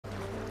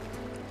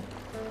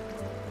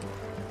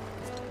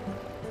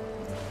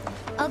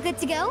All good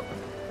to go?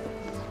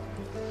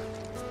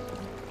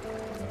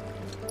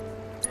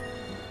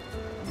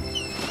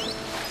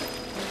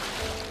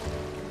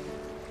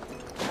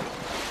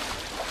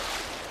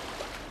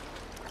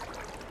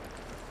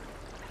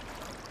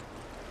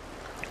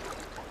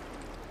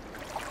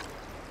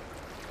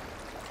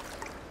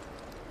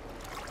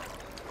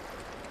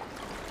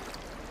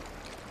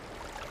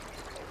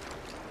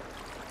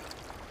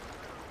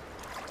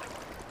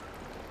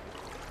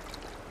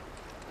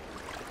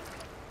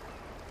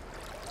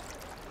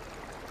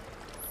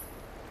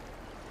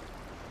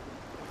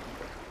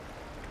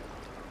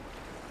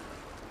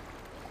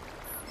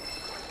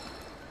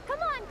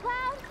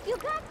 You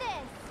got this!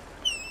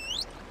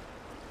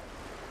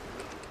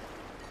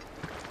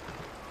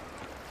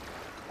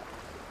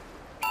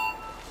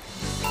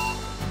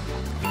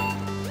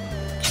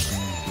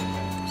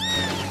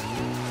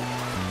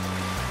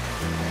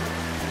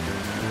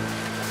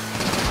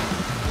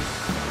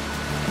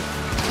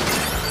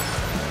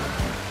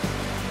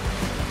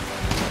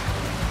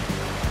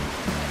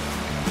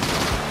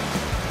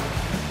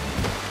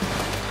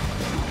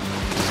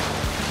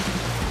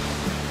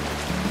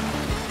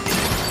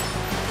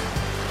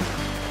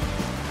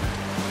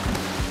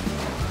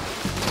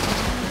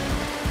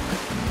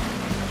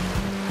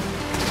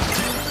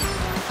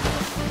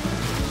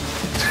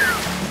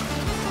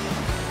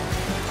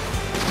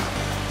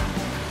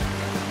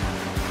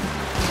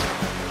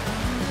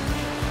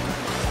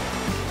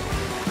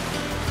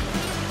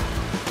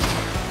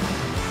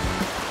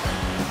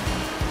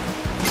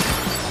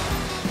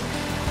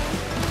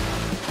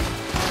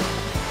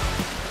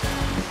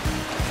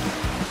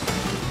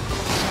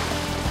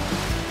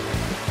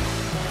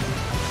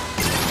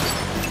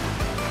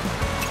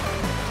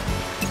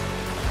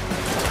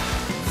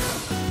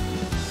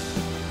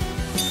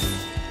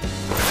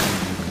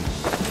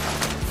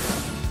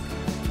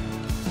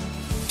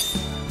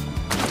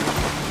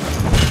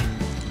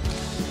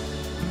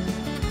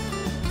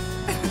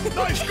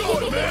 Nice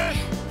going, man!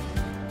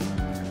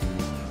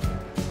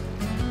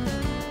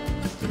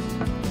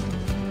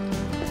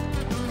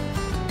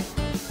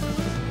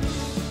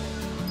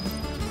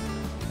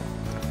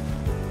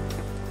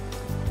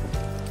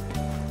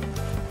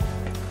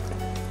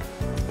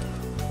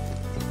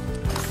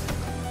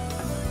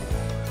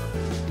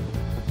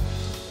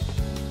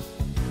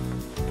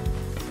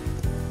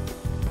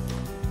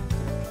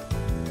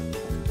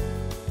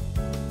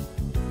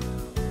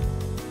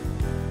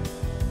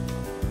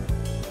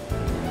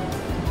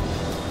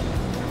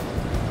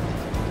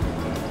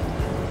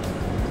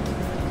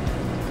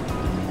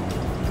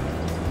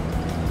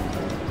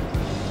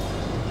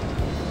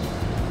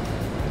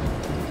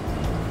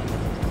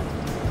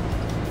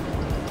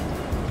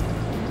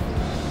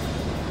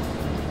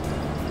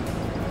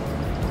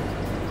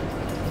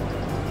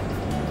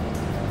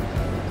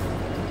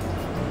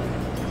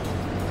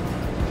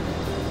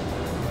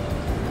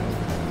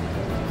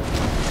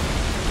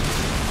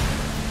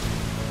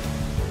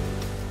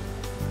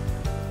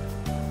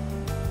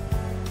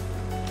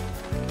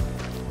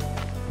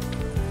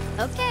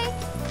 Okay,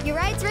 your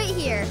ride's right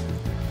here.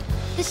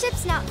 The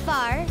ship's not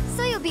far,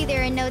 so you'll be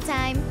there in no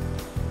time.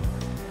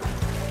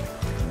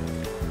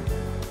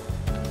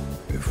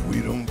 If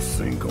we don't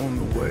sink on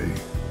the way...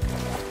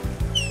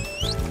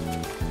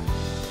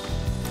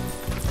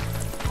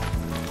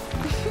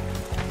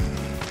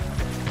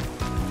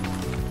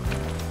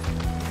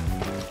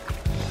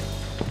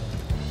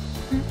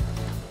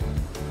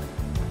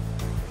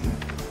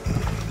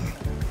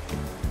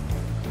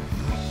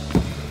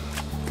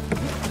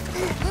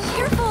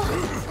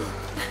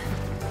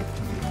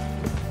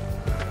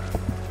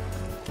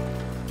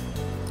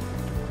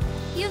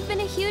 You've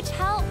been a huge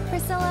help,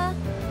 Priscilla.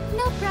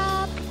 No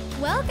prob.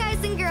 Well,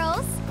 guys and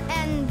girls,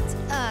 and,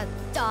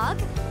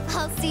 dog,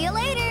 I'll see you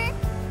later.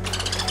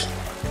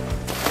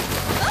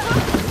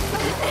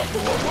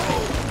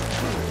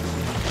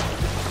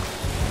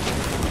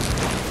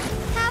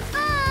 Have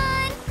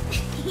fun!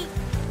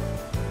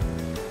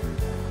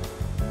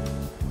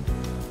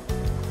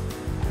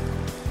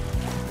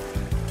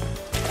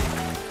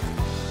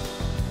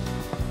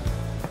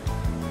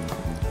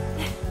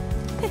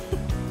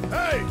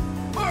 Hey,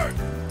 Mark!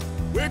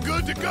 We're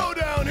good to go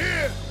down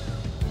here!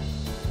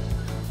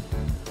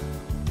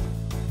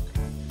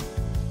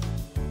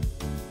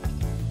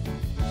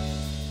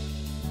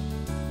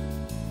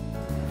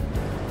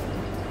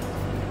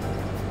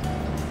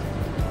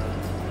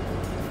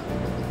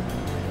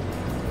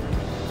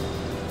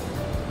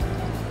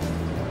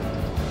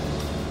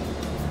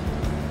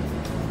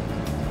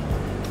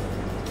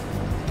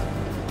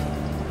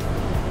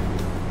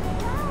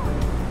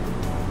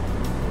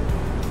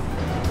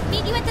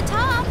 Meet you at the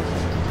top.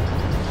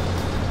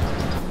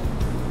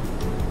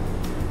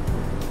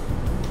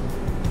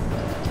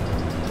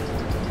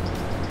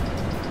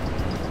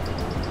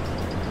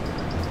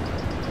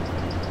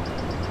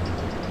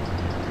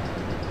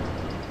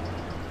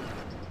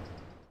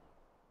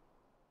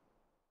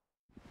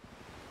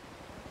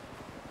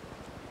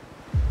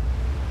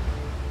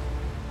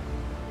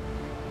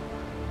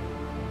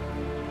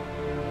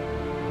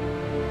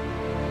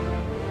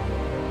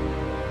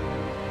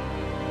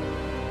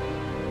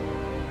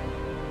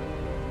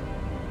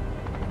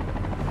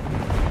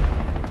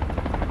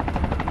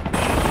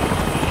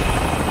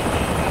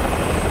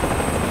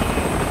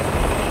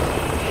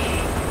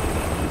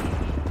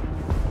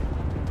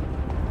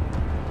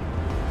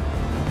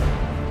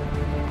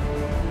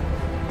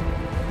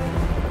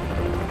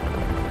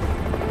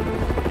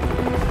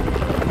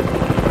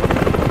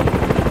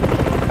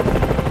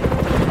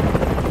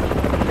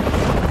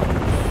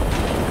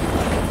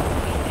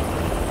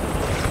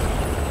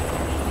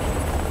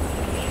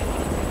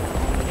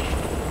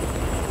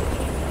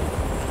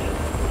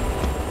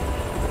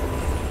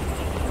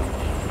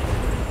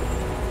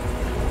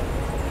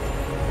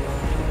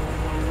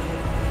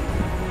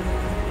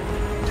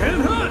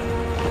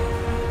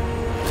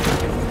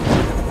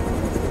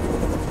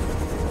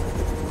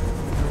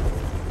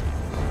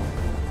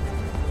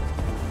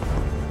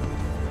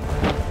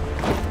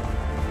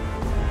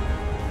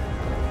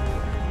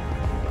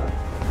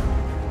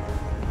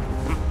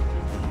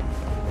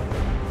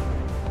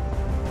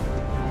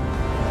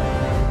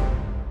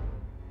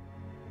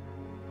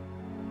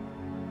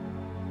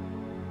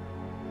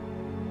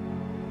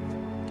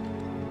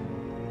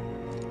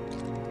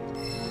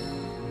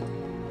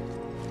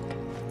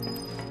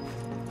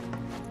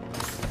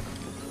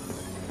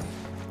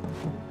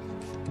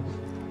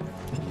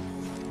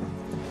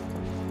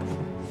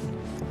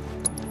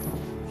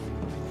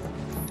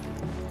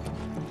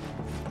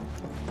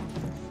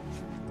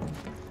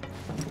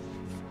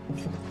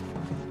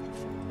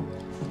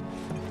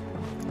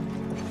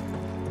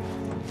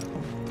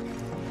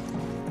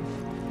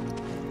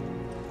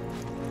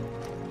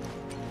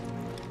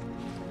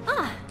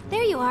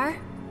 are.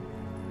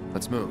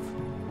 Let's move.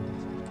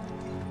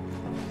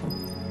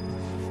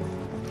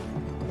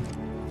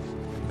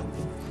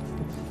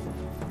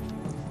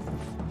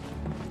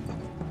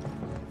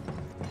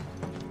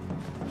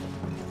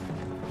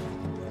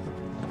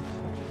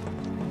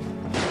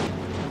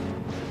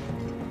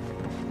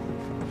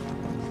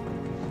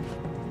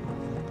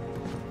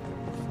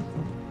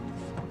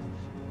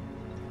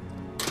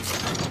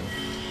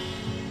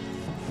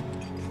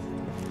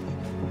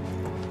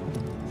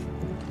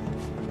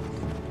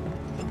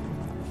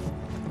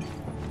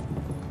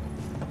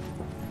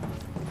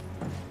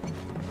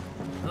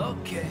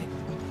 Okay,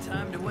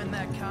 time to win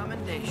that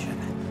commendation.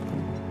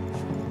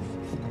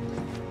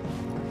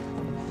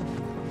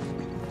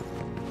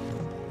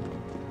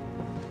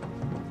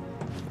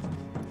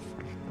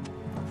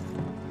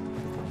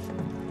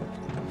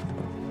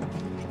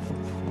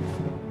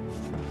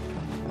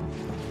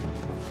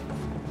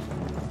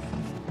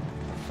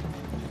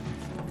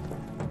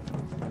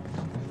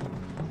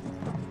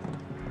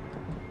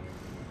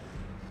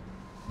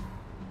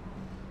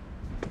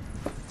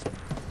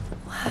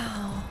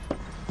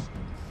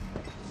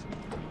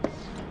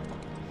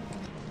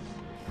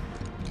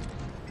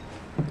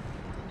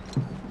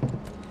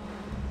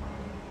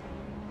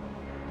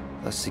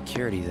 Less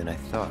security than I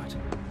thought.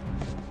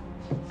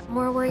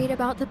 More worried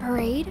about the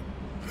parade?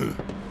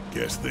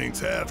 Guess things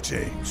have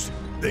changed.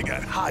 They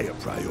got higher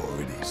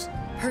priorities.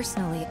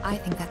 Personally, I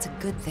think that's a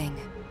good thing.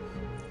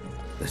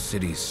 The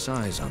city's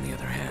size, on the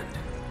other hand.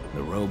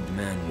 The robed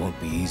men won't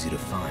be easy to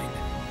find.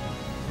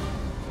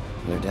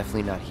 They're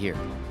definitely not here.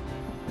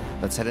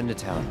 Let's head into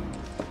town.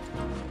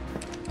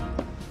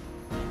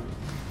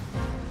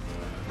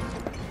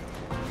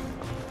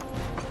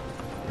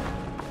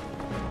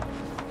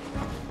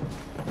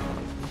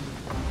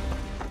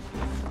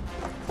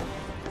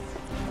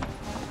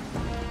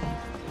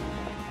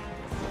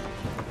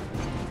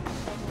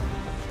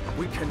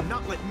 We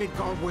cannot let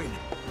Midgar win.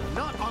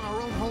 Not on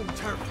our own home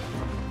turf.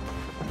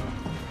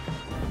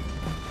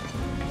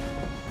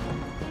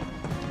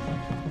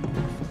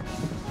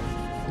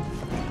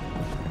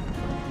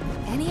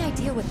 Any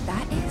idea what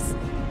that is?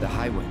 The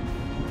Highwind.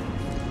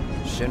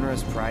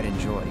 Shinra's pride and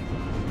joy.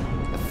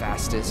 The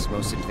fastest,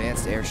 most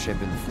advanced airship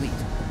in the fleet.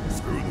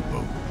 Screw the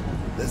boat.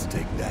 Let's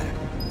take that.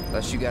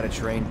 Unless you got a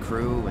trained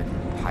crew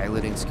and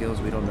piloting skills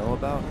we don't know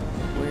about,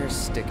 we're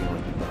sticking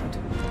with the boat.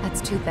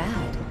 That's too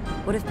bad.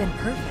 Would have been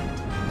perfect.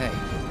 Hey,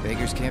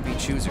 beggars can't be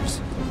choosers.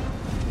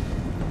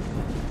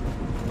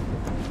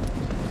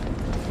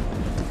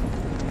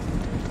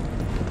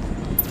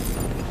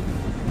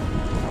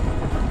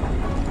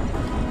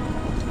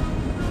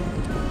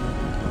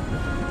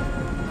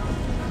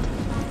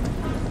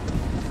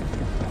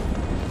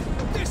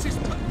 This is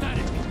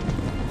pathetic.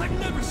 I've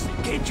never seen...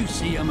 Can't you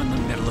see I'm in the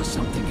middle of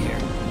something here?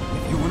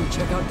 If you want to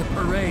check out the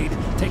parade,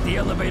 take the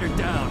elevator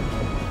down.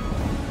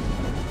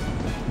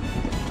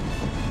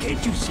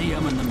 Can't you see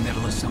I'm in the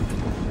middle of something?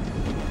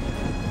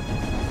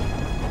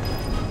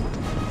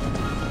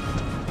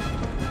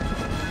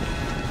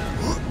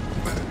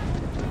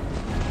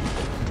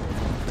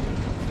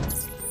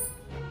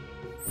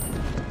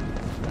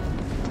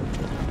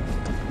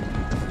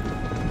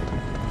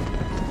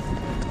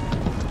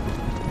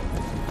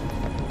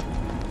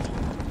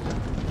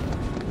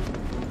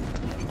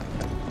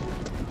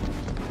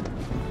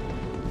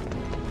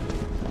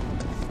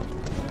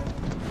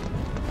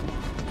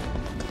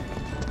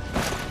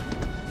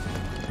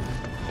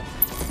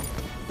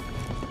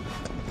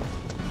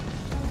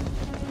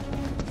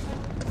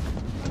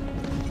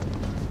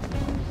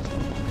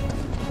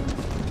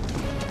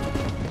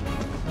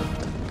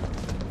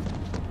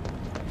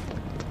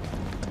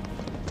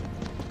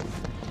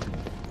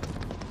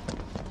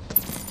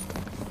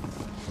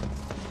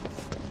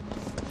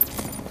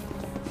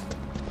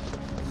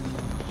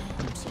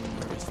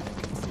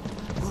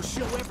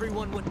 Show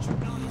everyone what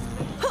Junon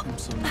is. I'm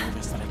so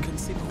nervous that I couldn't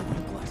see the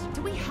whole glass.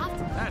 Do we have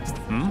to? That's...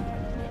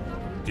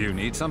 Do you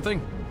need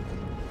something?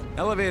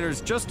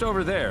 Elevator's just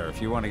over there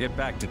if you want to get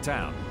back to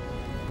town.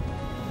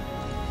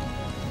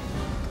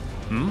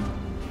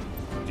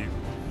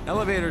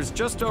 Elevator's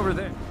just over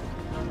there.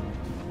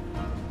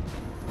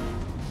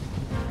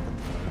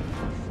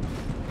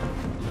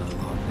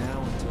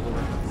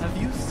 Have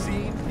you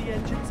seen the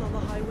engines on the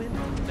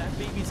Highwind? That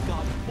baby's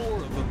got 4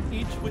 of them,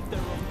 each with their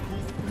own pool.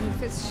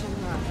 If it's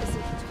Shinra, is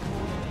it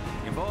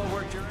total? You've all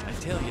worked your... I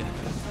tell you,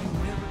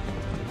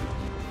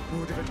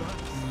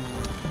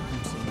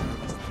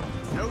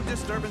 No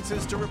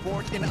disturbances to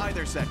report in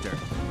either sector.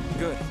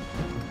 good.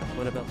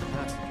 What about the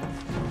passengers?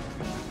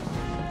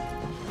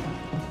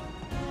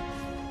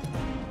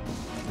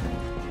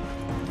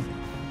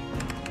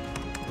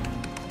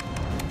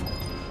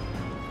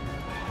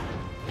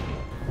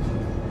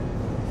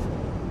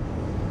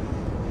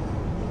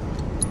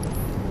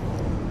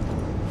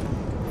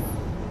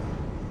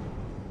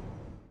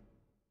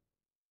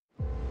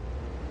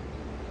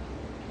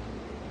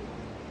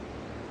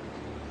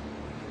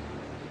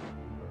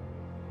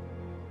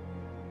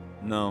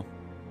 No.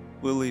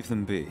 We'll leave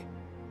them be.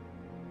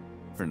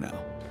 For now.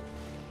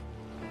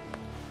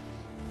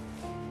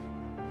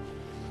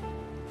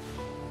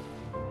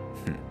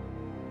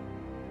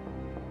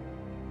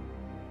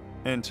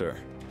 Enter.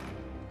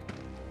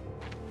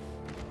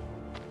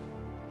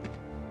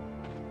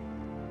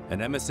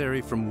 An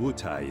emissary from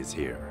Wutai is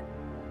here,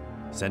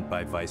 sent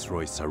by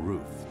Viceroy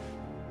Saruf.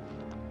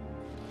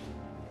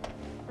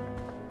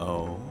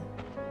 Oh?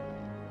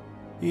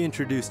 He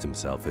introduced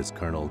himself as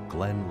Colonel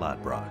Glenn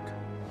Lodbrok.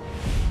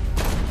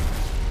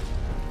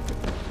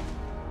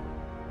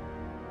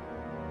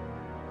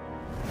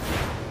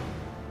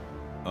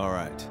 All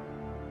right.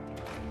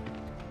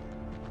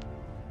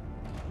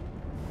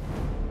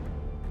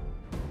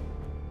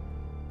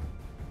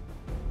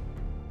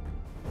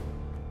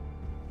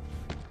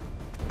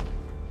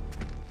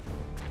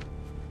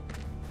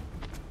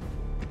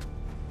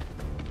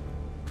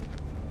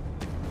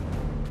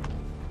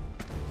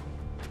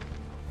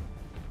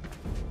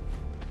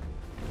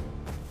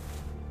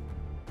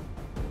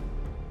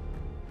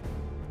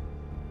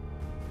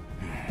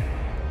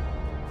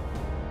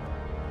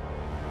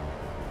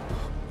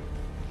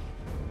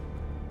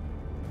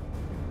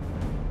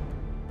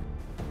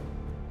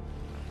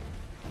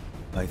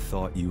 I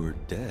thought you were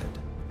dead.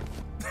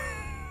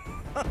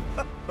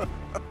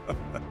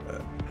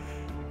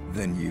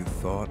 Then you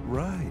thought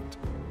right.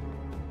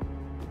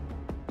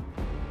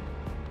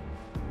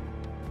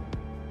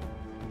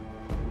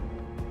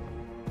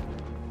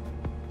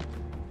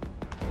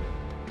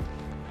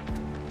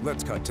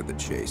 Let's cut to the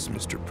chase,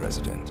 Mr.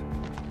 President.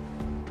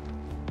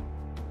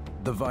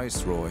 The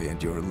Viceroy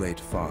and your late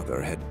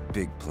father had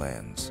big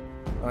plans.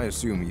 I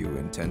assume you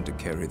intend to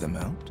carry them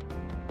out?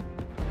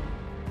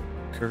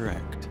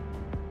 Correct.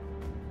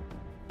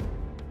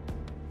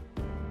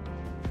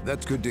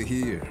 That's good to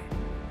hear.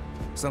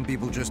 Some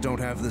people just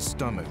don't have the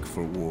stomach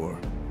for war.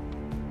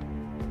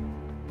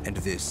 And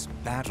this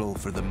battle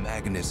for the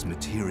Magnus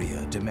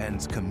Materia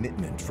demands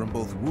commitment from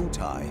both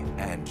Wutai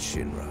and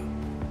Shinra.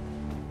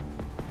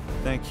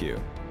 Thank you.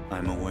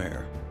 I'm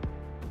aware.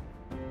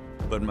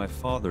 But my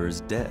father is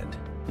dead,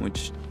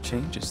 which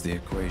changes the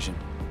equation.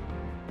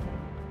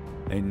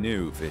 A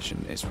new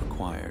vision is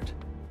required.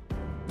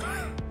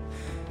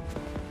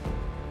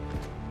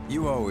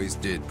 You always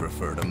did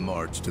prefer to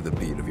march to the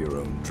beat of your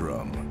own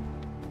drum.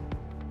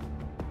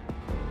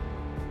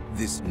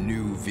 This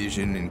new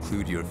vision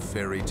include your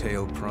fairy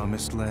tale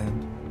promised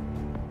land?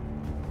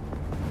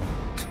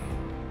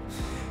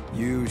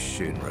 You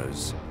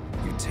Shinras,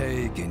 you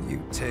take and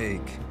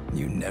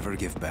you never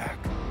give back.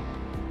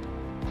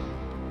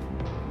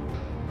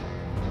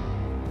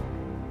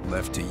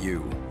 Left to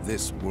you,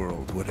 this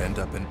world would end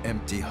up an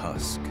empty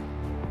husk.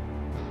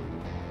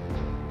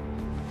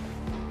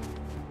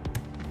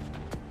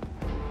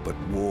 But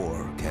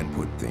war can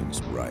put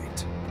things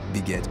right,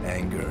 beget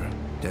anger,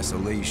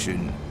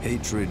 desolation,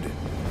 hatred,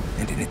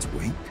 and in its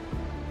wake,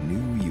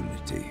 new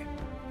unity.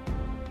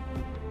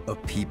 A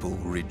people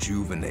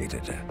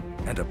rejuvenated,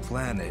 and a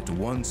planet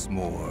once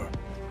more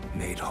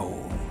made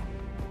whole.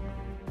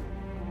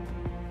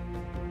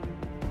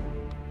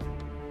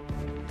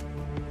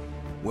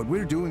 What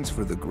we're doing's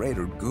for the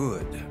greater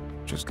good.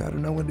 Just gotta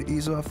know when to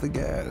ease off the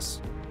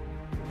gas.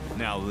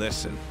 Now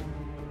listen.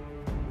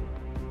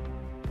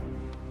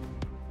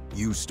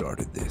 You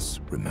started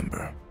this,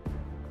 remember?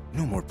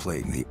 No more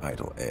playing the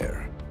idle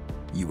heir.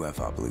 You have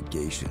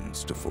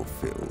obligations to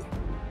fulfill.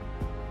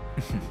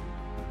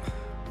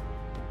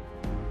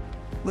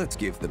 Let's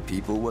give the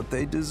people what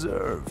they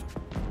deserve.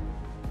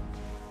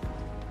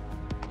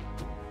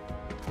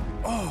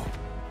 Oh,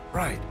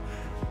 right.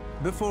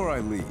 Before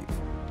I leave,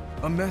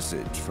 a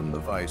message from the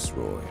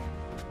Viceroy.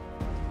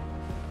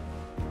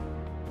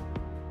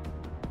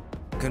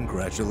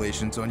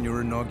 Congratulations on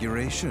your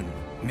inauguration,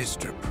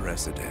 Mr.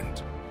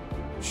 President.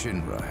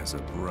 Shinra has a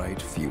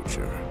bright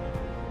future.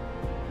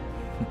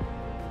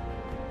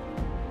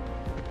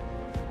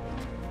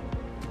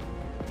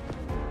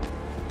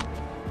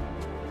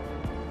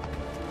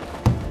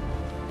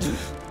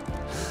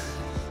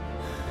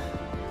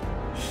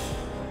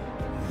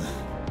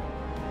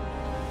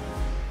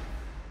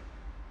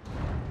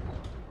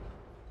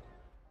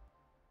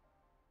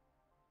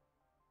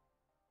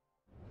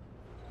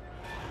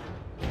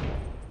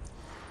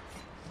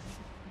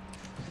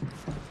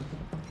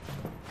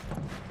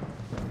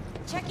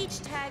 Check each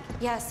tag.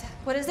 Yes.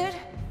 What is it?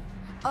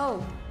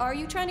 Oh, are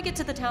you trying to get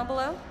to the town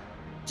below?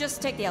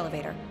 Just take the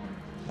elevator.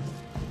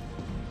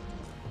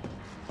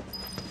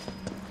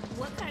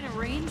 What kind of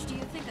range do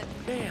you think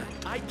Man,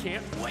 I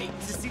can't wait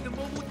to see the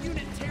mobile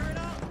unit tear it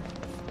up!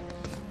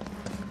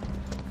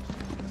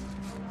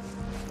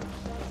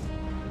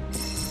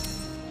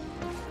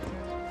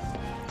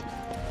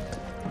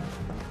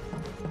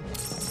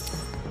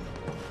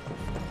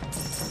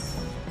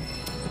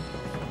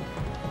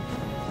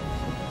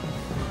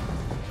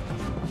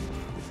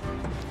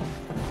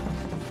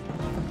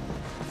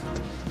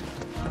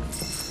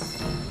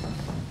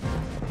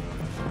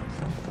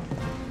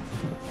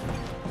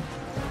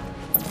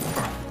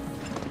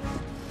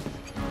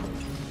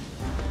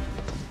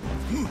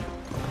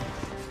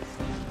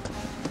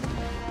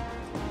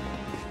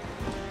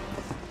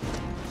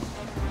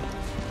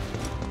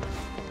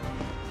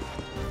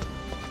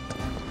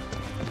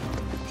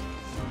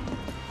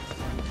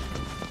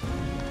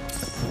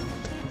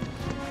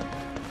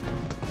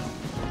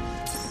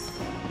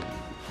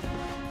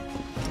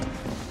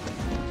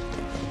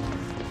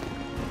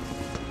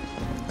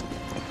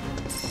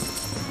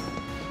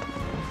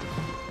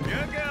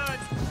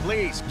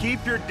 Please,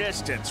 keep your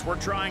distance. We're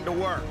trying to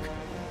work.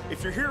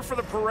 If you're here for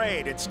the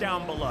parade, it's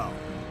down below.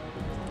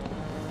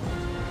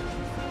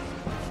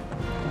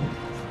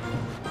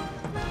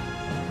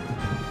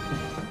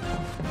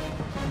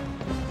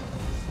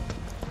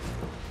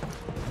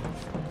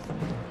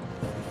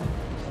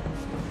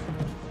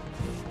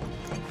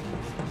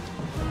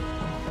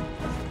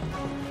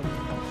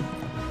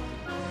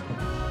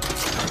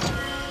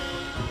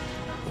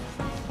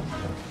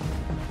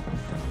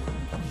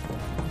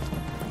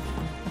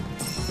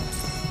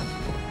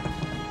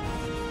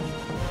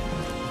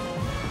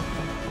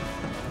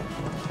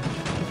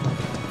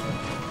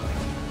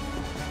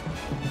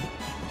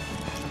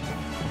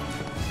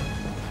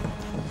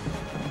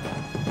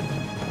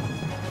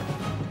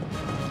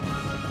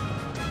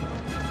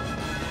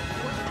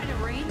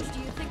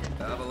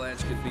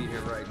 Could be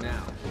here right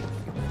now.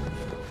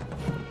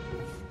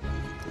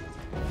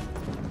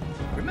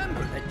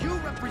 Remember that you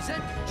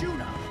represent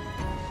Junon.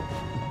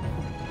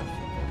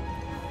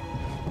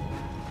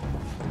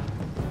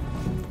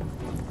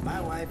 My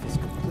wife is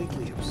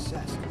completely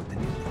obsessed with the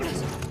new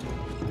president.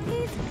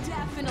 He's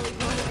definitely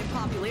growing in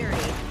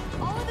popularity.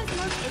 All of his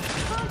merch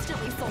is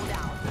constantly sold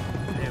out.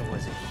 There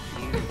was a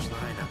huge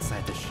line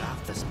outside the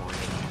shop this morning.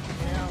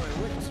 Hell, it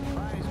wouldn't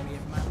surprise me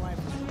if my wife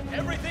was...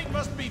 Everything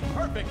must be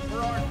perfect for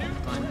our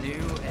new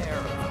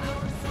era.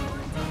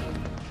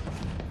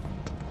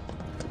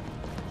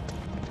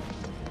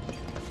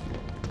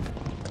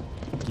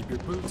 Keep your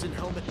boots and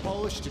helmet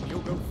polished and you'll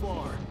go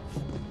far.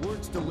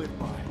 Words to live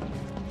by.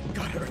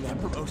 Gotta earn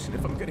that promotion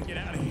if I'm gonna get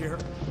out of here.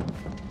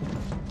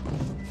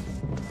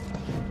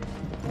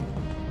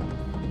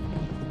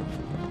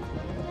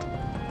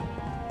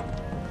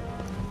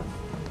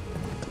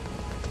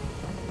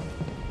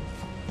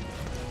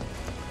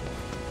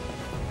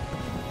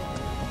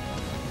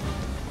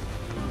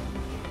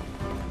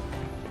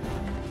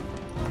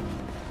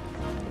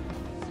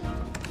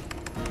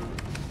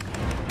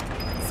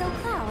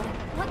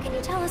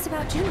 Tell us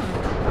about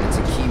Junon. It's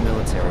a key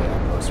military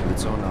outpost with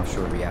its own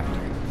offshore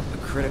reactor. A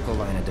critical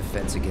line of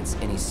defense against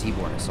any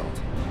seaborne assault.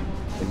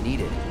 When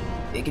needed,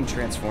 it can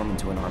transform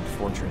into an armed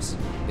fortress.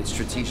 Its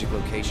strategic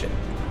location,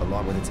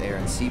 along with its air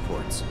and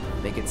seaports,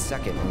 make it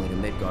second only to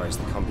Midgar as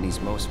the company's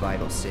most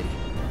vital city.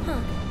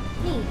 Huh.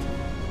 Neat.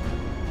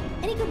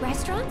 Any good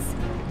restaurants?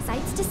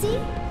 Sights to see?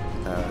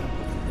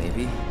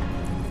 Maybe?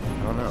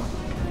 I don't know.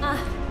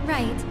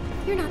 Right.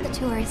 You're not the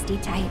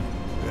touristy type.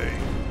 Hey,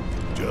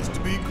 just to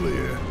be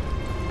clear,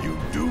 you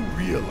do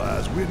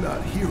realize we're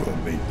not here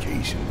on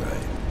vacation,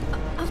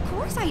 right? Of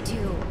course I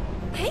do.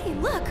 Hey,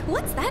 look,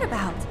 what's that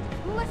about?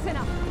 Listen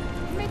up.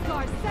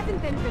 Midgar's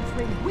 7th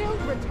Infantry will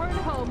return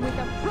home with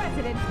the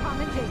President's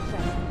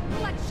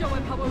commendation. Let's show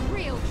him how a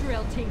real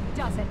drill team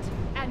does it,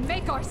 and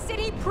make our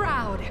city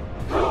proud.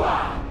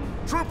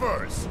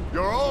 Troopers,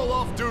 you're all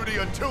off duty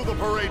until the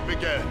parade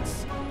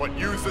begins. But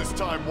use this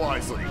time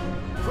wisely.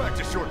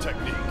 Practice your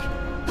technique.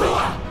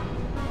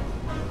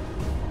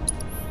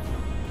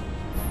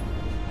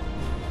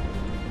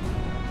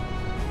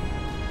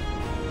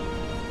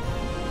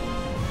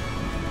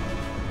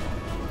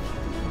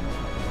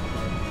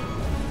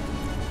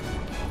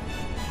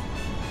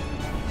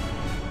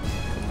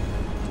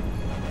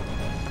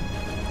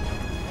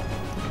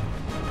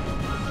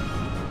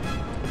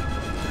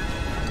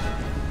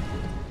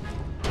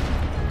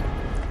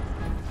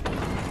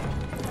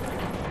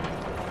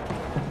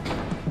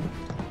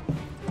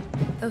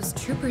 Those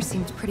troopers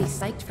seemed pretty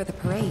psyched for the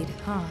parade,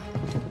 huh?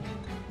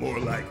 More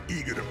like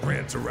eager to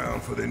prance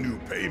around for their new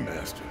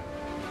paymaster.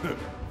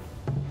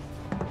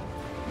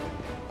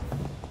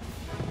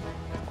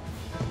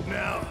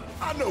 Now,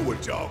 I know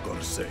what y'all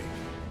gonna say,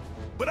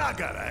 but I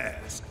gotta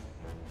ask.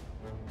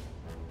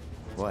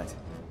 What?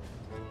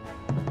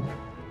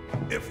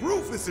 If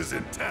Rufus is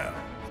in town,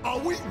 are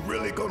we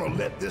really gonna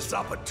let this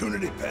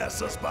opportunity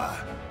pass us by?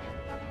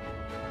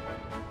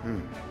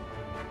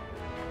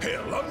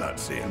 Hell, I'm not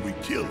saying we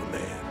kill the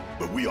man,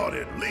 but we ought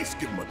to at least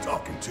give him a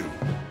talking to.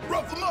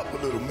 Rough him up a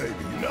little maybe,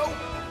 you know?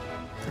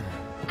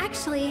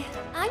 Actually,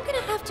 I'm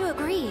gonna have to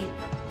agree.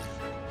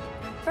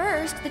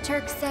 First, the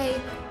Turks say,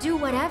 do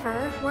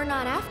whatever, we're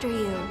not after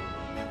you.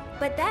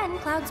 But then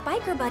Cloud's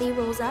biker buddy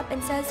rolls up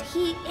and says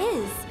he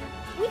is.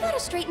 We gotta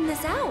straighten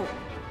this out.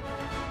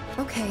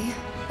 Okay,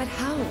 but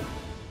how?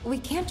 We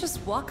can't just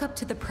walk up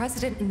to the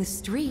president in the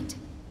street.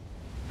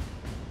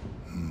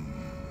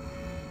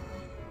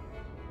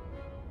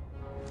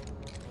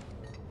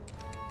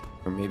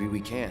 Or maybe we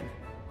can.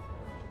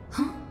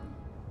 Huh?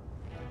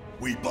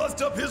 We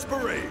bust up his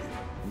parade!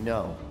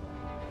 No.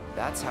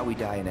 That's how we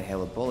die in a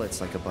hail of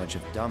bullets like a bunch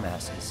of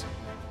dumbasses.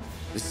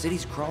 The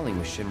city's crawling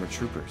with Shinra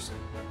troopers.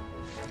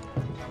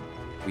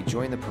 We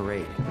join the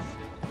parade.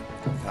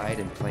 Hide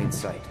in plain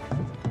sight.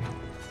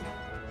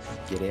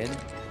 Get in,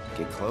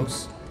 get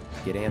close,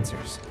 get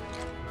answers.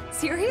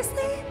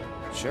 Seriously?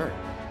 Sure.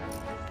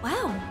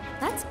 Wow,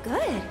 that's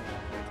good.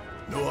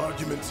 No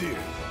arguments here.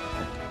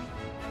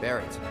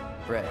 Barrett,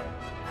 Brett,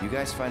 you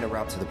guys find a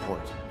route to the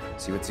port.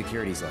 See what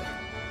security's like.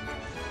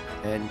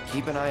 And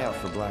keep an eye out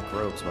for black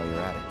robes while you're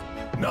at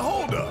it. Now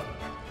hold up!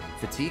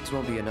 Fatigues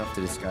won't be enough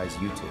to disguise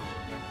you two.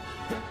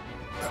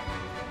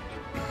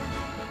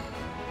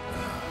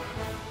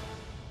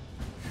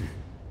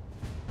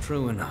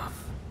 True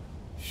enough.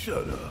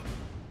 Shut up.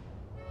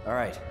 All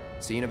right,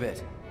 see you in a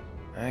bit.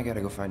 I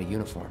gotta go find a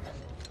uniform.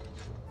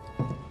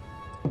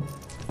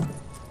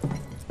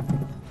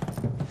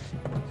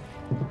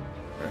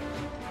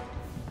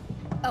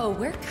 Oh,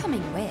 we're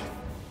coming with.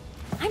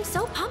 I'm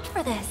so pumped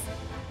for this.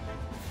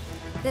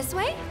 This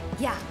way?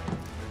 Yeah.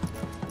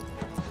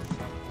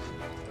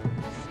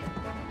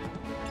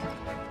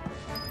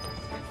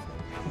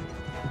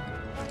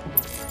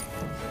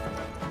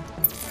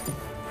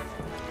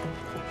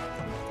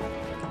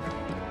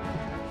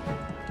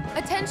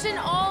 Attention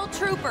all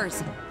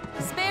troopers.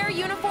 Spare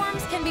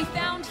uniforms can be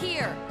found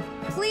here.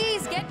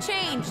 Please get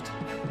changed.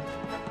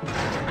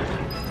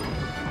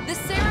 The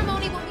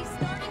ceremony will be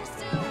starting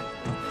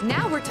soon.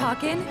 Now we're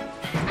talking.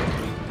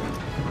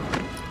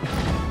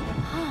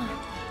 Huh.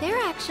 They're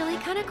actually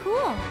kind of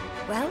cool.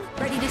 Well,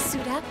 ready to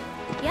suit up?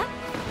 Yep.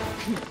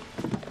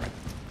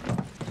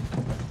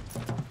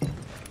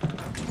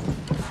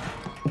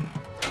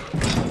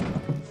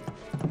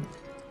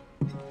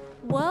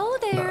 Whoa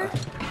there.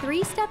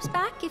 3 steps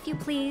back, if you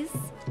please.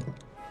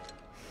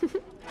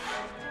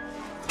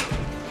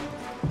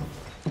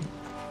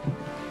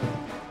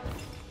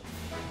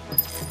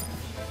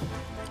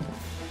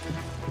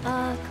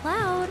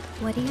 Cloud,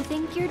 what do you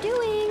think you're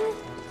doing?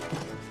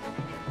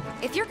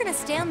 If you're gonna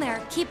stand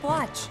there, keep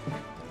watch.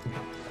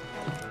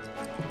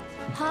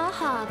 Ha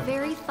ha,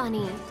 very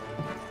funny.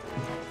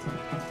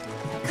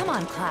 Come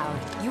on, Cloud.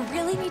 You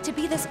really need to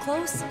be this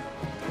close?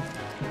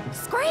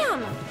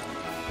 Scram!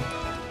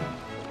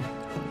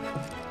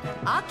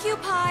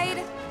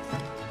 Occupied!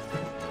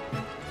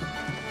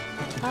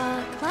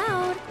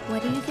 Cloud,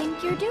 what do you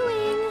think you're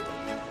doing?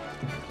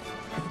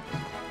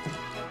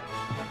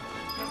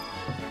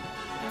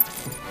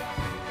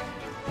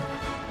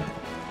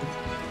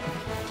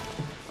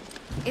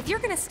 If you're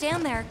gonna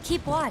stand there,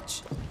 keep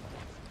watch.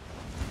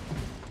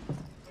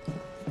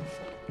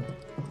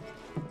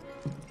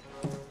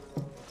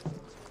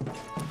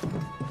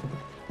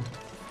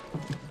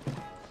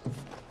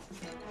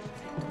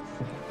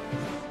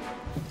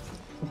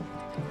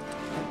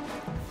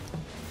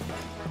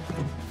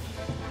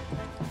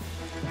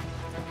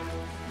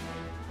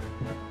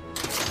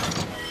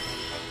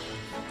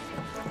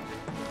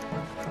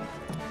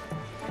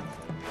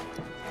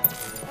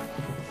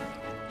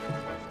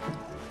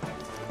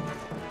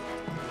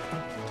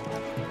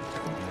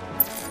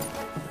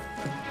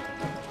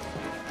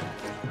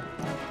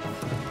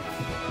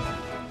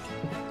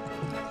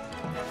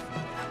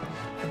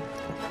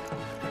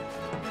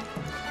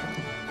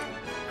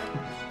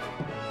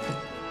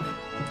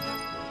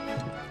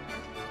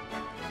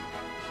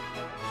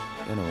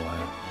 In a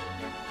while.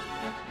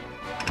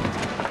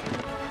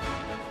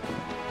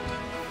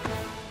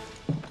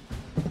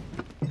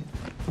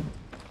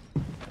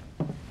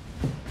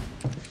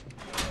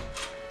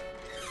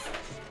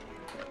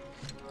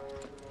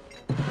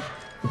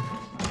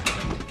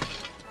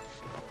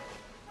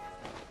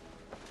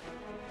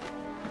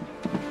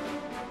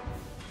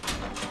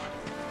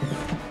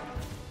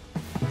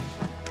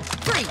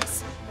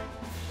 Freeze!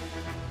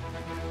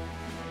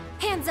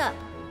 Hands up.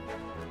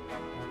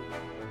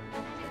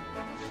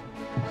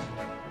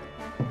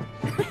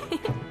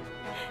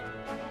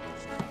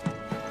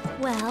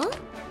 Well?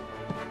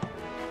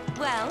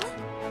 Well?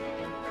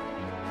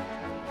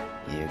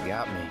 You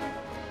got me.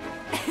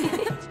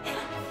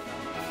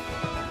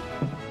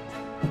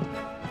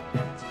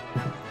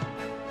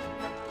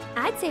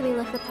 I'd say we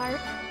look the part.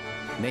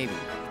 Maybe.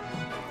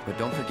 But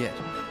don't forget,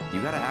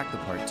 you gotta act the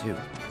part too.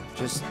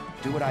 Just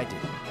do what I did,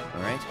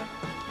 alright?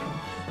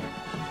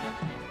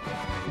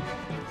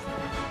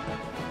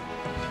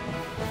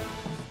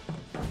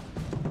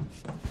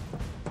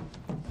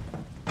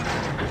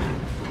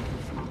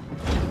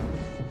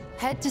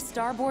 Head to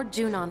starboard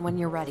Junon when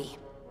you're ready.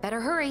 Better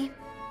hurry.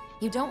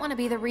 You don't want to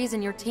be the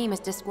reason your team is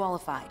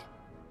disqualified.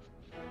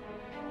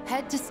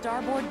 Head to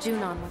starboard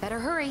Junon. Better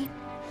hurry.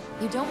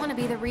 You don't want to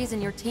be the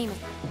reason your team is...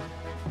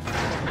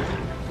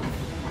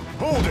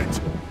 Hold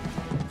it!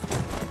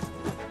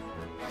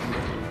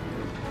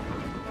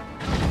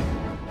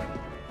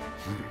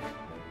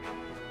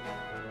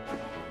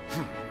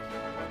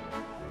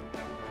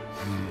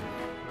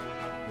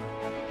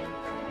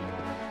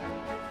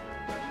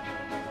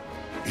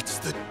 It's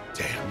the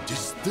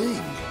damnedest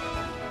thing.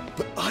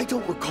 But I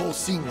don't recall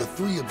seeing the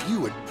 3 of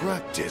you at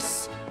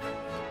practice.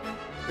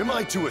 Am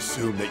I to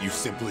assume that you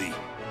simply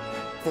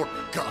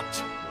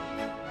forgot?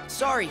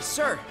 Sorry,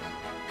 sir.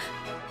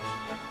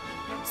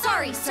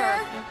 Sorry,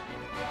 sir.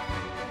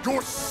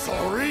 You're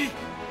sorry?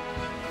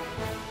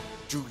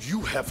 Do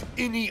you have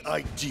any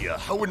idea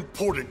how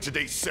important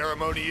today's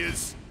ceremony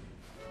is?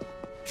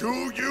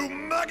 Do you,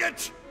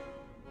 maggot?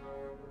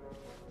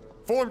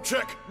 Form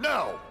check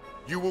now.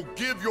 You will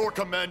give your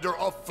commander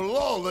a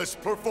flawless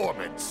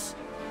performance.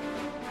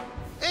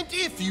 And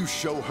if you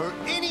show her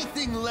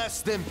anything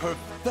less than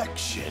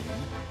perfection,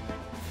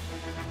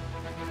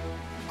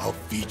 I'll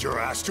feed your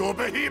ass to a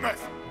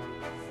behemoth.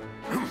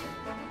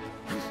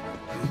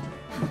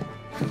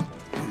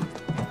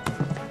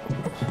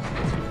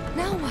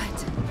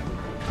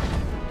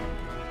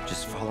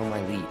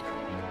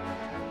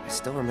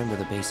 still remember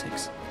the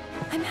basics.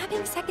 I'm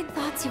having second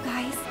thoughts, you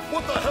guys.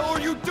 What the hell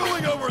are you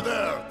doing over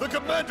there? The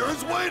commander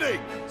is waiting!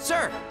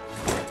 Sir!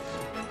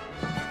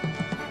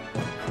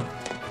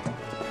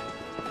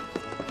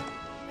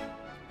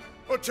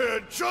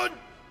 Attention!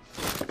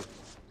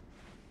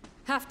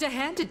 Have to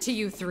hand it to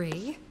you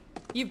three.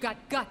 You've got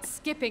guts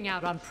skipping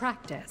out on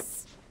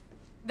practice.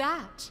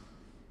 That,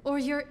 or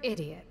you're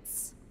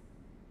idiots.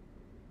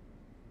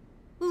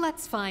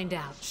 Let's find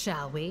out,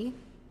 shall we?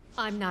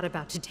 I'm not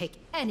about to take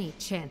any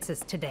chances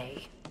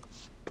today.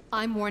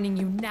 I'm warning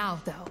you now,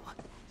 though.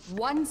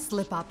 One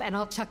slip up and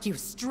I'll chuck you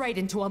straight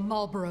into a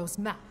Marlboro's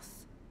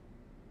mouth.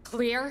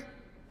 Clear?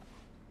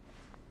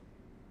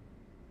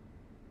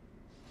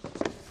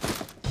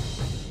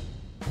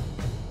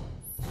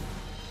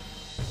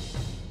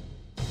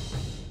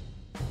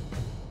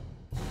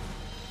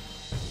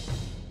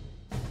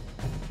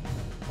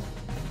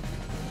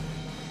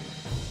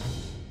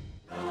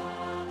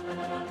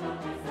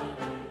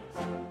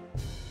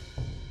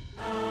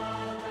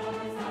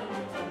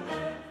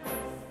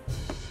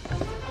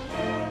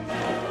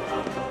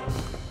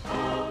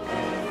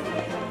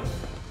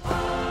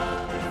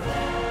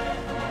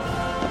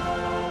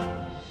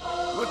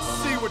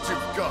 What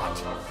you've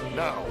got.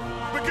 Now,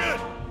 begin!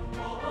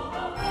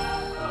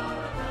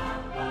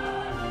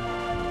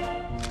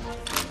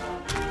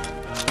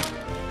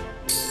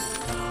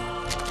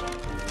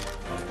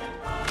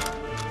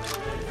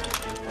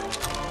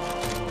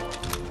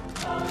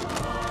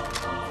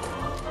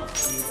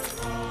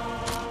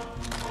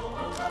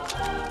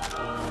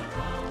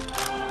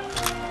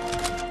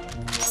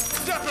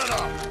 Step it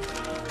up!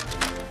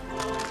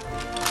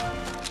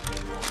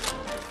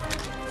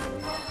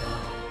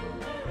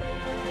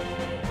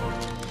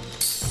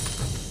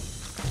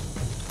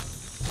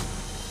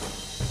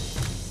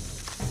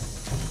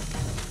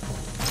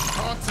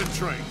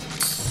 Concentrate!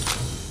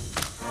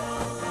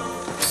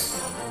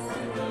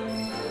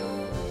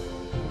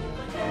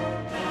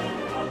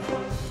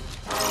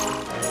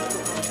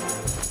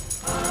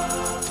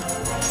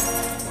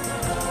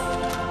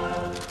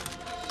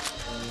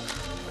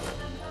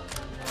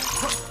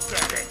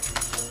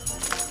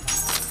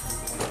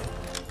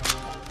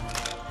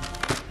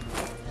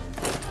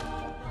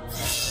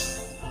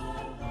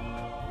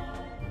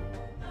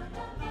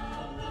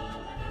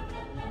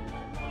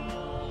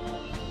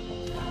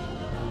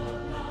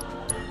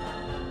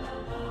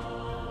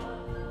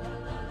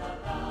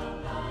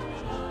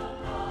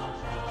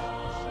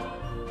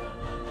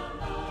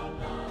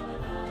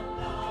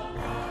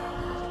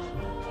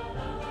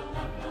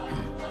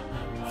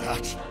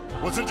 That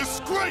was a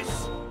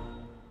disgrace!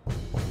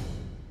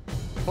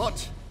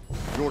 But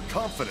your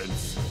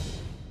confidence,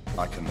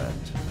 I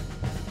commend.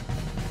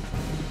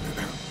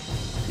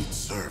 He'd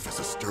serve as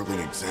a sterling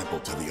example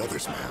to the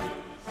others, man.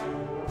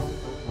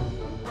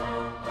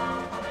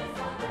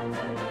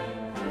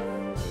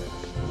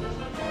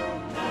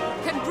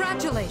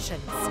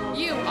 Congratulations!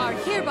 You are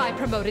hereby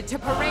promoted to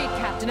Parade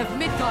Captain of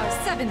Midgar's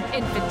 7th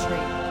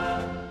Infantry.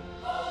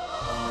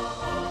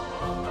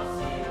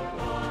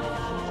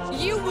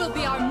 You will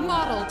be our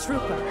model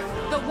trooper,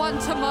 the one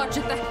to march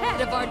at the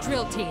head of our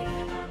drill team.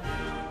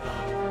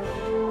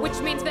 Which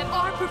means that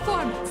our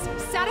performance,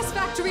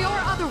 satisfactory or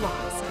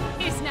otherwise,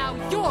 is now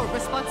your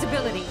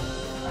responsibility.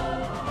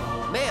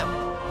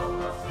 Ma'am!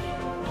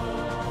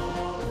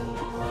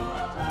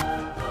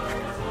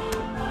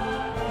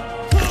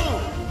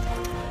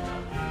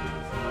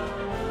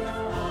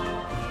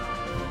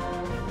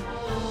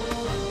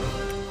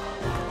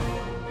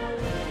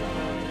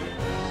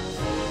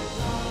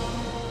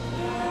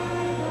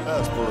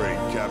 As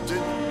Parade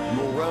Captain,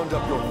 you will round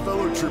up your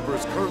fellow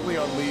troopers currently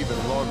on leave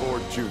in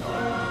Larboard, Junon.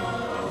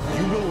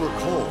 You will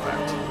recall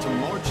that, to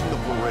march in the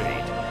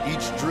parade,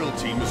 each drill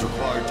team is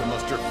required to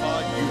muster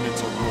 5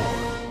 units or more.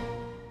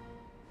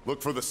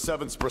 Look for the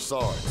 7th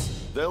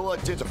Brassards. They'll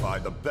identify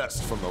the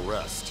best from the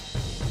rest.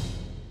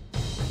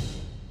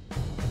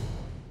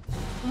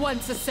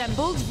 Once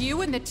assembled,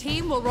 you and the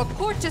team will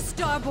report to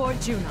Starboard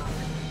Junon.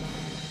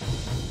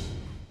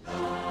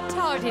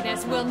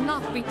 Tardiness will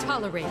not be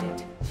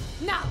tolerated.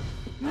 Now,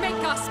 make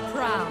us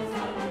proud.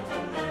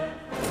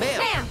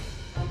 Ma'am!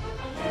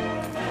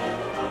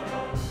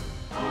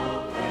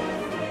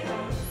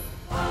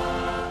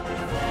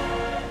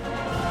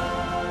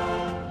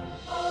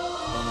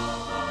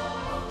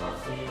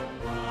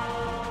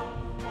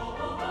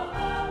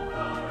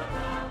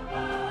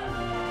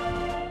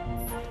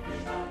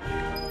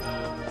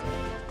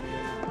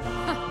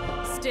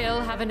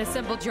 Still haven't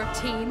assembled your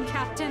team,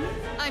 Captain?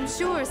 I'm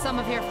sure some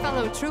of your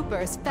fellow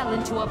troopers fell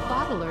into a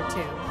bottle or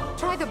two.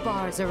 Try the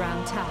bars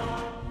around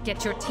town.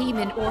 Get your team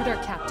in order,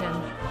 Captain.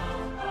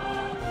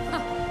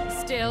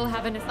 Still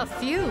haven't a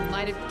few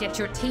might get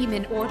your team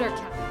in order,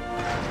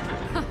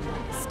 Captain.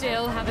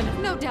 Still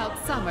haven't. No doubt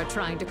some are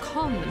trying to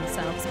calm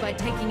themselves by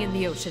taking in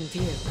the ocean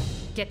view.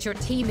 Get your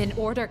team in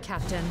order,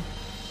 Captain.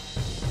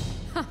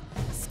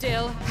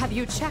 Still, have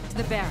you checked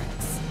the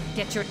barracks?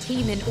 Get your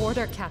team in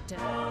order, Captain.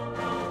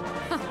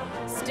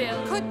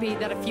 Still, could be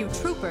that a few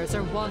troopers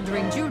are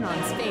wandering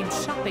Junon's famed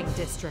shopping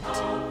district.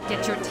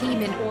 Get your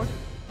team in order.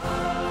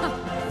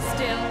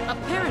 Still,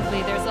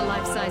 apparently there's a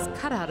life-size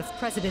cutout of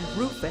President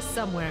Rufus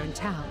somewhere in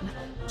town.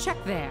 Check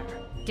there.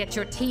 Get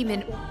your team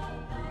in...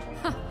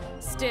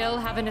 Still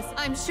haven't...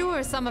 I'm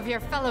sure some of your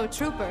fellow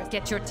troopers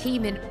get your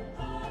team in...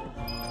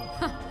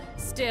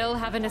 Still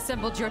haven't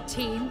assembled your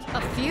team?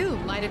 A few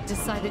might have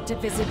decided to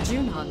visit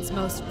Junon's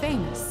most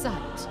famous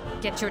site.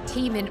 Get your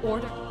team in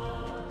order.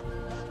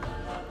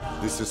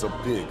 This is a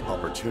big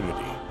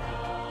opportunity.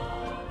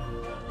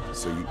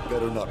 So you'd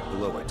better not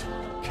blow it,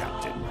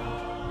 Captain.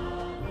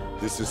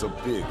 This is a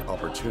big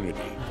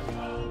opportunity.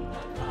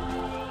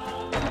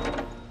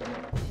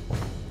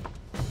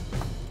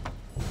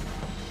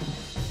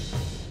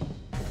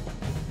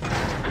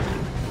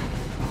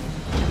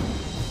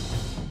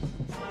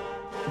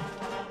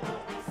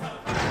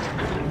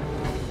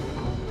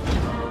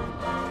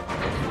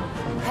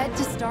 Head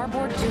to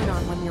starboard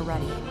Junon when you're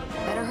ready.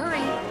 Better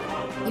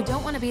hurry. You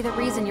don't want to be the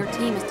reason your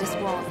team is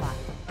disqualified.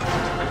 Boy,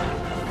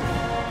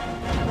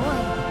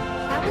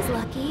 that was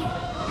lucky.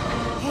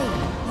 Hey,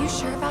 you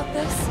sure about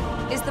this?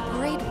 Is the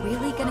parade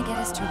really gonna get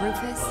us to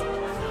Rufus?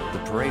 The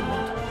parade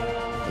won't,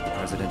 but the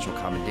presidential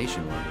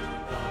commendation won't.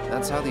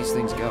 That's how these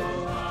things go.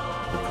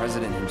 The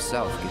president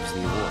himself gives the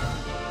award.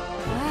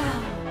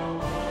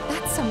 Wow,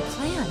 that's some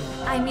plan.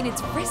 I mean,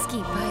 it's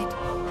risky, but...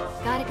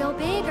 Gotta go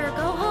big or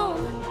go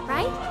home,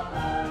 right?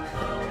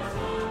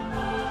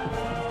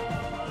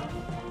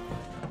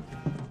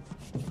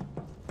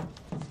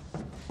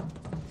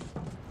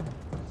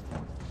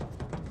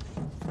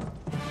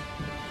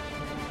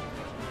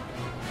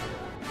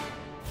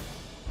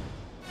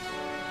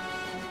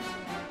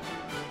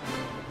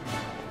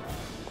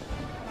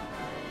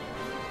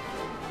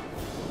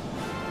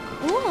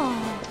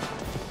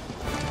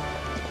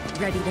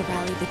 Ready to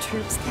rally the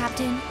troops,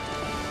 Captain?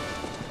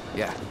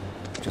 Yeah,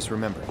 just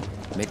remember,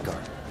 Midgard,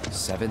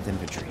 7th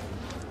Infantry.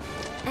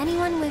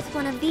 Anyone with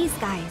one of these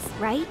guys,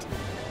 right?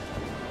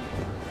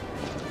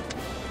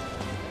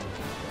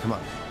 Come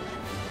on.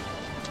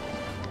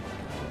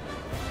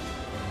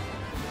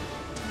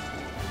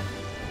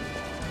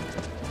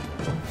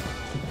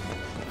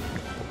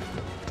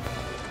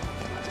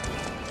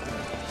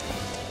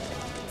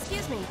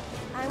 Excuse me,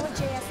 I'm with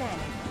JSN.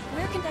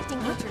 We're conducting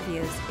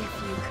interviews,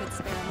 if you could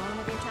spare a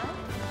moment of your time.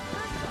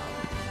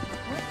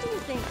 What do you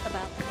think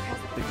about the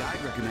president? The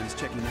guide recommends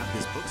checking out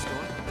this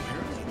bookstore.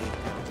 Apparently they...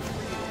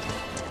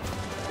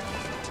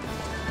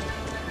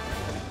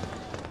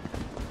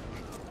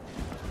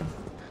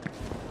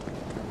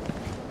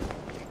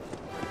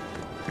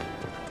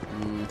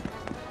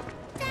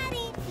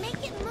 Daddy,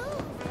 make it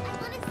move. I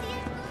want to see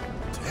it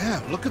move.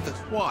 Damn, look at this.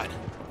 What?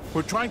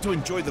 We're trying to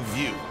enjoy the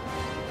view.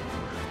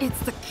 It's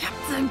the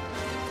captain.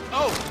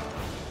 Oh!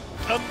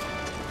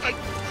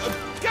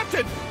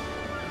 Captain!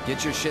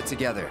 Get your shit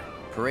together.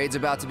 Parade's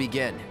about to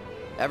begin.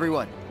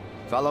 Everyone,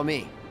 follow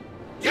me.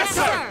 Yes,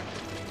 sir!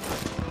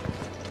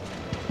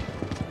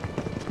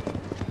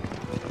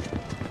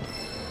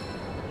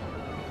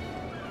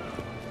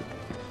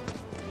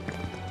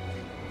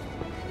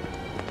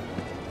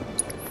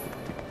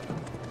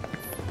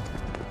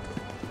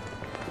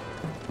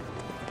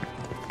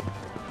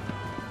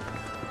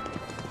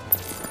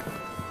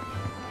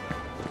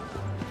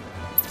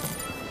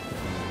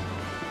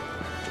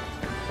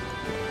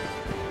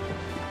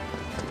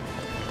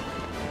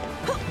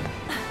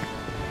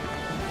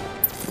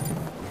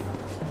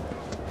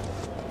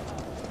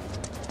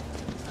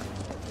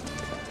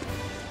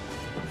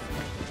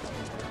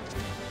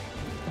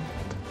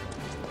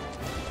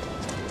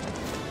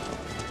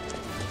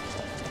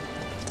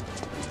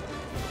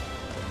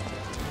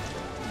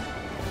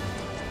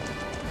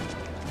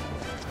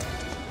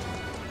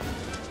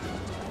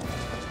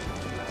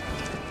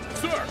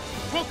 Sir!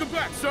 Welcome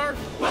back, sir!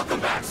 Welcome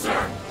back,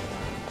 sir!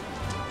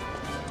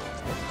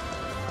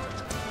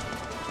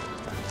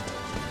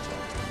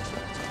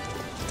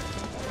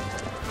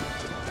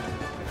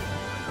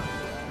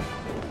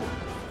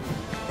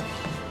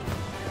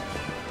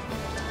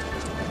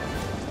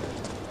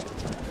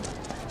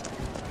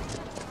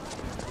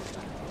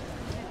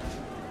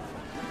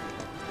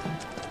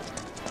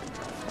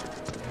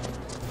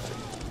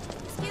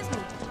 Excuse me,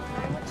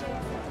 I'm with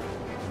JSN.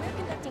 We're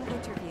conducting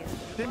interviews.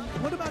 Then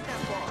what about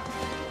that bar?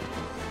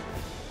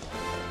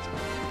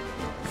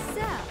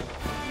 So,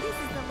 this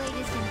is the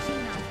latest in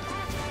Junon.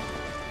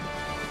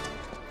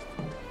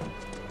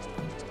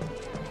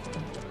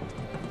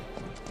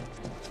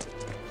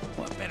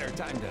 What better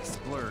time to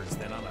splurge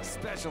than on a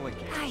special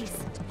occasion? Guys,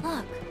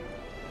 look.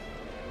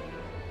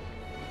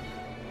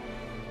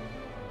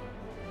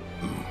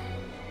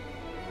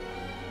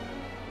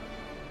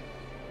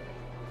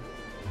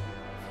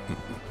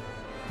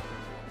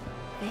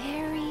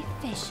 Very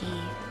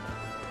fishy.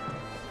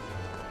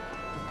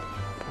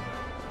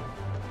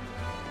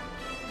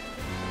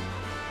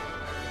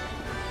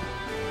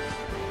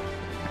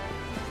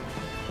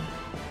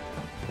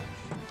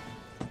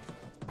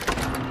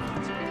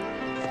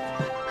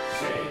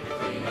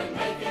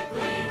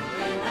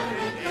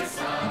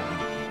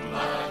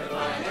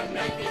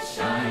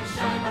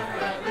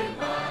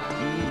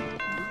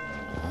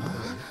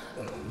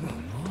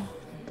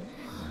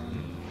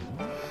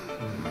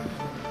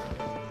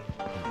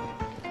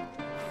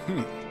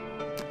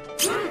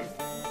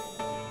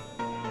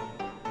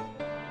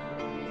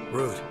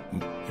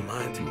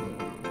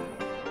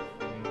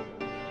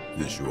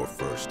 this your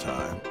first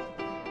time?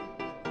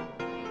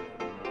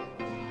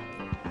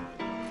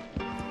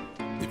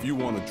 If you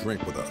want to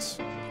drink with us,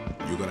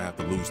 you're gonna have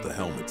to lose the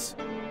helmets.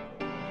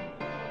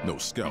 No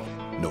scout,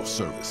 no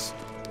service.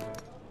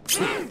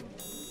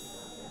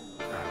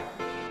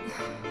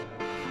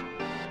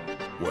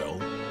 Well,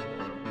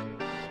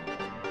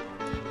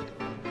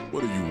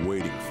 what are you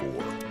waiting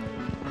for?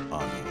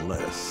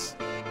 Unless...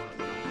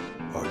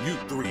 Are you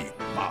three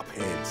mop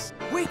heads?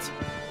 Wait!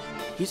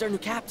 He's our new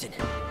captain.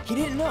 He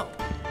didn't know.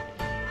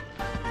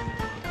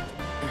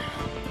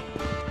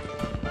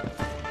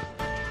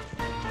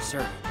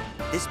 Sir,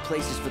 this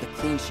place is for the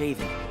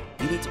clean-shaven.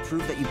 You need to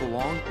prove that you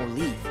belong or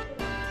leave.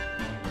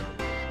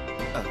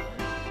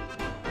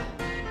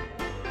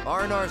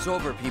 R&R's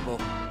over, people.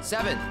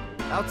 7,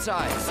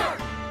 outside. Sir!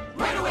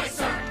 Right away,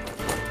 sir!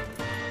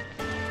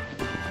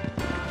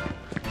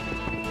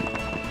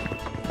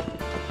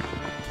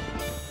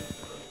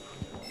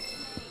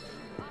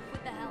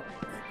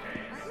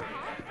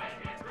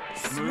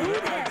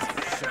 Smooth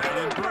as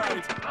shining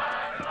bright.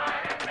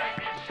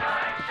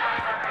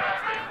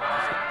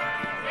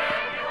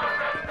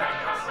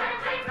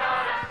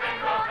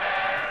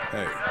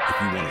 Hey, if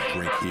you want to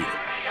drink here,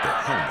 the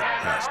helmet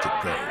has to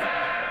go.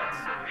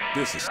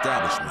 This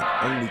establishment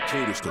only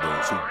caters to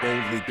those who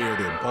boldly bear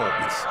their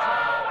baldness.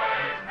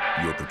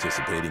 You're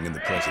participating in the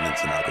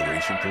President's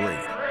Inauguration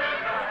Parade.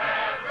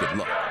 Good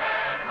luck.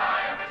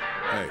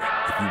 Hey,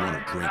 if you want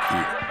to drink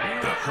here,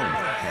 the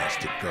helmet has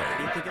to go.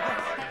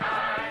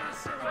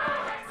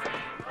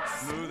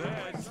 Smooth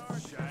edge,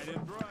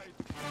 shining bright.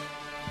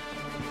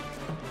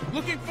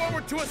 Looking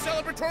forward to a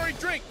celebratory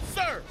drink,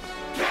 sir!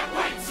 Can't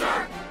wait,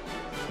 sir!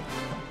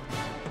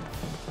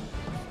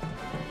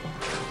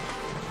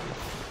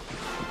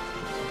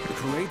 The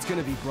parade's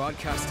gonna be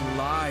broadcast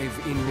live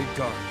in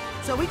Midgard.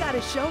 So we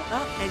gotta show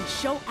up and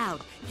show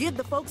out. Give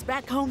the folks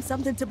back home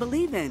something to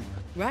believe in,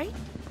 right?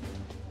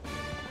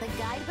 The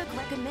guidebook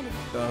recommended.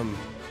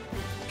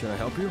 Can I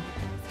help you?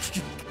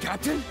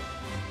 Captain?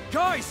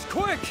 Guys,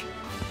 quick!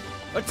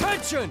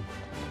 Attention!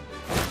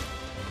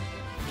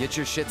 Get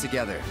your shit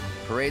together.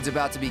 Parade's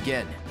about to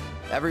begin.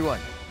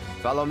 Everyone,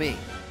 follow me.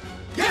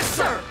 Yes,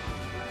 sir!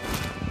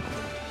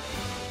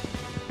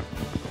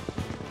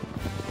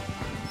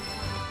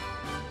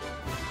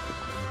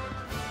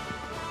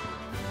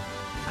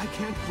 I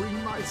can't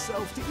bring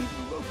myself to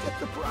even look at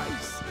the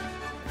price.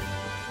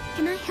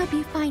 Can I help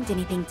you find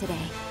anything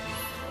today?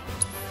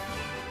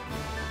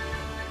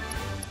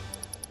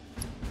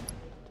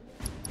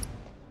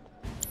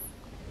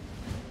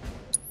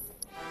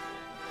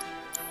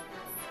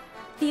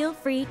 Feel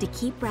free to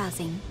keep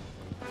browsing.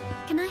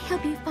 Can I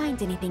help you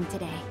find anything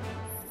today?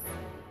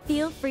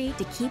 Feel free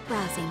to keep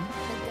browsing.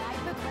 The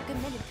guidebook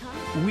recommended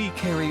comic. We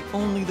carry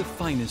only the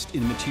finest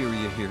in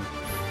materia here.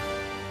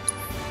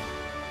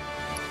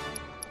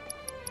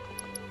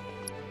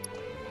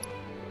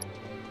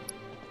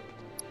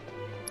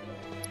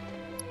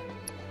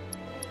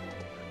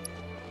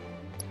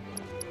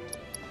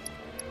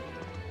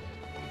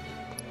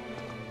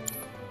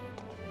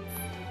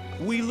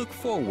 We look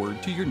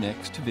forward to your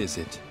next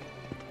visit.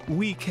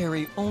 We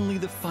carry only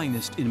the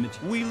finest in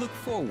material. We look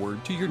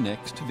forward to your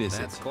next visit.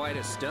 That's quite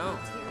a stone.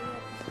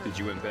 Did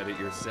you embed it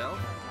yourself?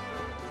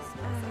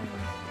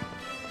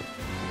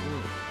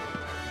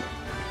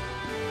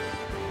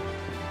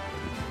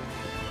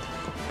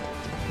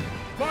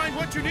 Find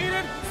what you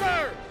needed,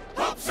 sir!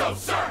 Hope so,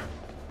 sir!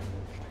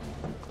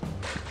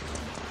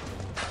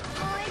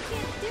 Oh, I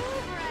can't do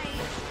it right.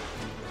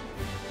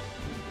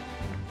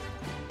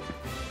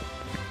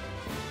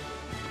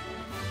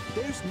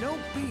 There's no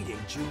beating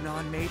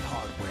Junon-made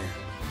hardware.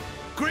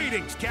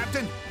 Greetings,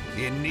 Captain!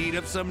 In need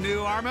of some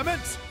new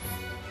armaments?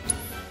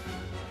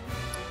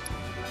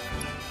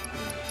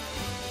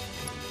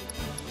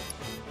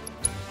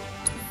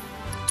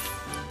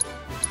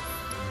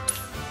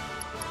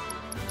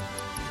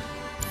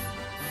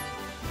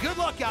 Good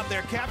luck out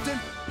there, Captain.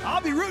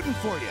 I'll be rooting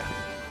for you.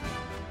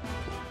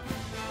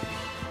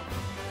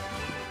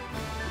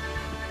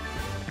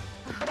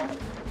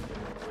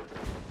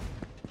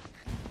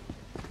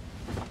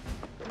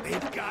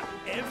 They've got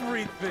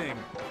everything.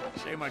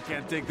 Shame I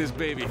can't take this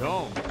baby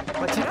home.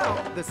 But you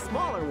know, the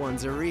smaller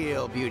one's a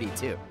real beauty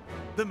too.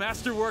 The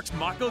Masterworks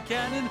Mako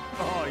Cannon?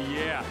 Oh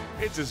yeah,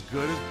 it's as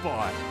good as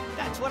bought.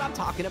 That's what I'm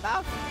talking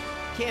about.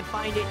 Can't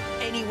find it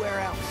anywhere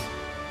else.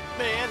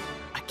 Man,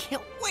 I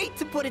can't wait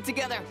to put it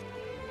together.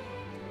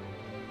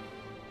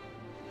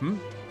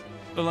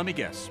 Let me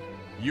guess.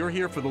 You're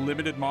here for the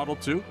limited model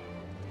too?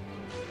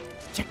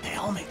 Check the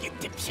helmet, you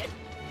dipshit.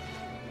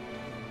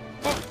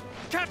 Oh,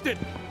 Captain!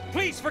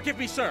 Please forgive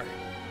me, sir!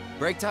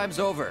 Break time's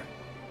over.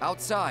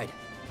 Outside.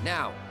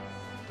 Now.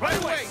 Right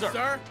away,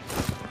 sir!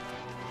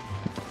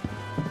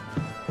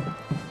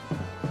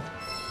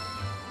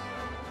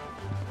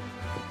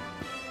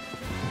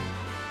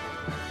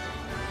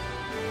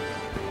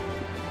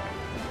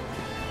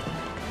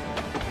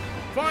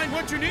 Find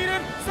what you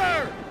needed,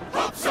 sir!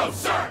 Hope so,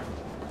 sir!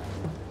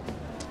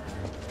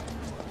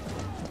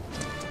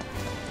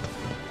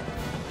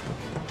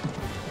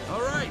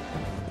 All right.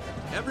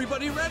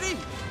 Everybody ready?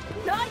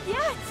 Not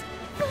yet!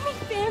 Let me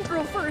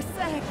fangirl for a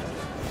sec.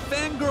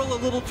 Fangirl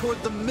a little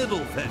toward the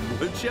middle then,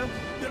 would ya?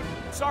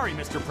 Sorry,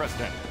 Mr.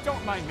 President.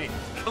 Don't mind me.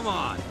 Come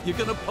on, you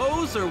gonna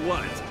pose or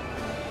what?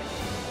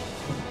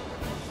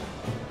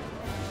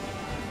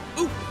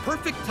 Ooh,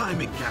 perfect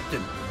timing,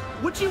 Captain.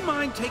 Would you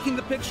mind taking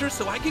the picture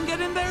so I can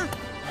get in there?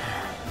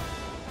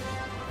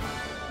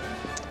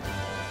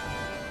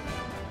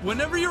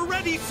 Whenever you're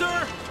ready,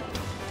 sir!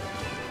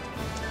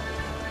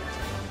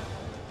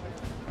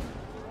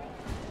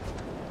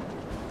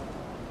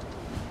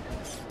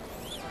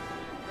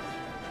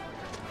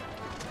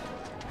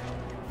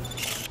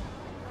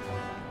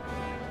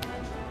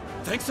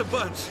 Thanks a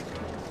bunch.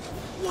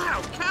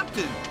 Wow,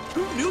 Captain!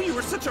 Who knew you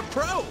were such a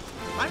pro?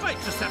 I might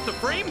just have to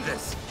frame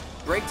this.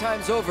 Break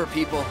time's over,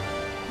 people.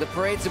 The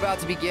parade's about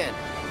to begin.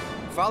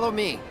 Follow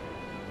me.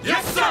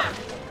 Yes, sir!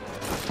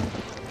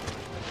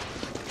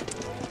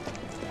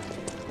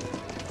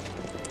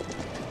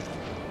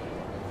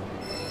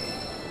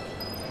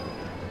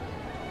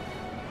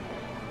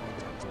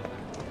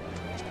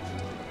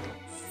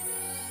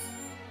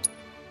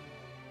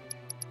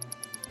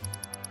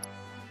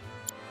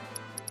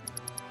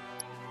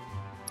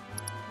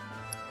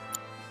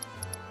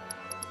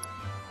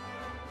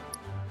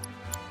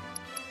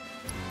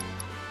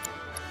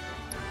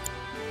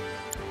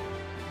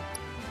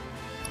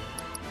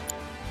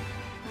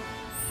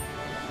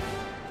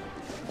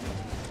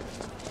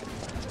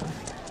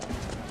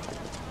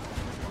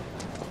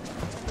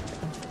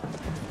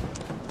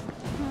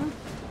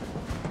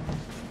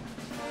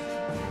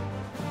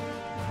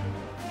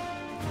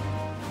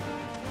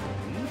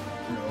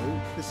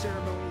 The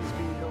ceremony is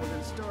being held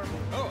in Starboard.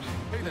 Oh,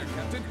 hey there,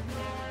 Captain.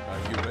 Are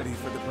you ready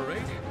for the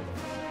parade?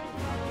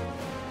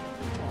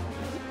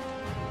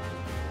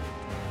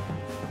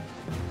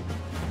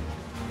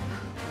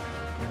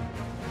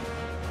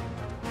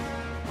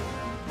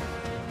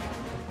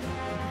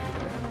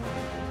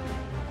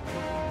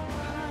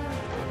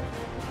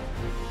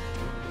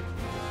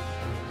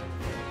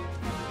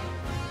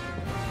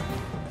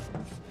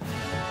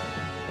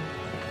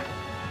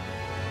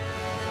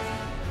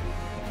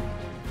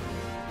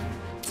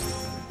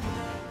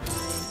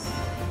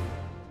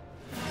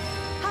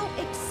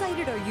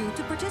 Are you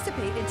to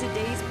participate in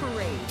today's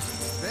parade?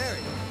 Very.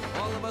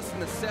 All of us in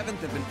the 7th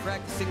have been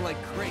practicing like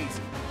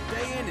crazy.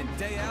 Day in and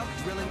day out,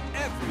 drilling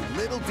every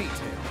little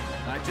detail.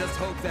 I just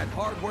hope that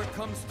hard work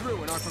comes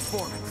through in our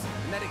performance,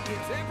 and that it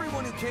gives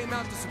everyone who came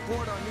out to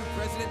support our new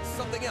president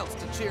something else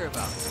to cheer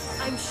about.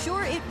 I'm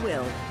sure it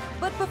will.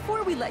 But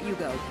before we let you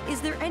go,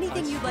 is there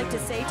anything you'd like to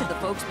say to the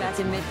folks back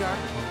in Midgar?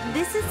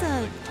 This is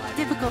a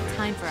difficult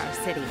time for our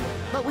city.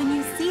 But when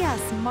you see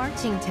us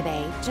marching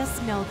today,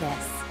 just know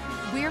this.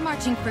 We're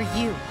marching for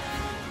you.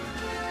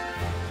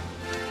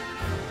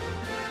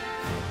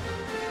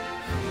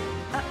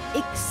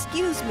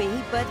 Excuse me,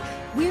 but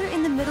we're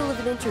in the middle of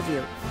an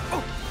interview.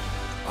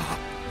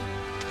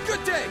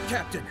 Good day,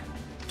 Captain!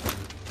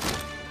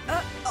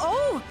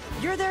 Oh,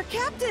 you're their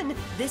captain!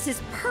 This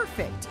is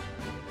perfect.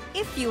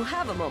 If you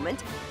have a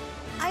moment,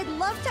 I'd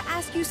love to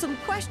ask you some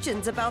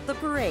questions about the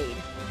parade.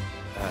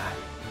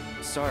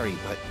 Sorry,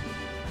 but...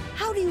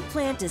 How do you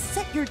plan to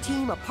set your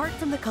team apart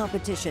from the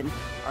competition?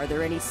 Are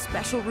there any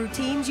special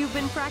routines you've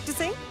been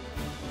practicing?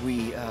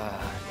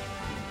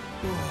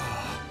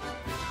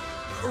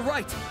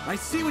 Right, I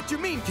see what you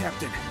mean,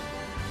 Captain.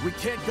 We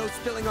can't go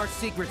spilling our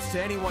secrets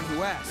to anyone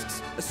who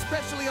asks,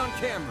 especially on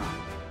camera.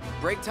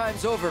 Break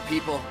time's over,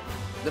 people.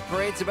 The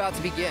parade's about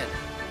to begin.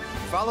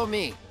 Follow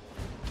me.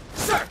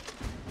 Sir!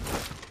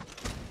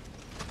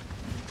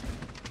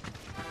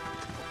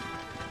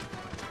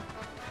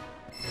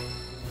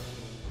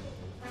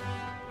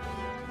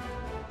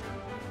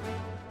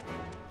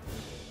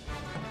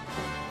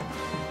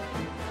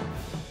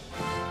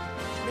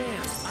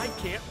 Man, I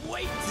can't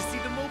wait to see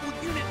the mobile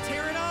unit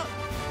tear it up!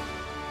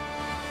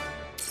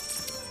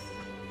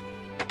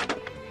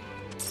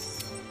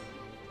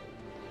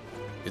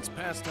 It's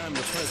past time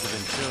the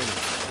president showed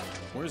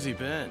himself. Where's he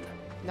been?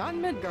 Not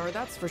in Midgar,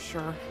 that's for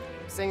sure.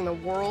 Seeing the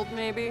world,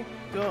 maybe?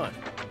 Good.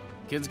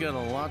 Kid's got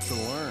a lot to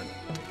learn.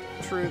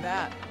 True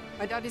that.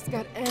 I doubt he's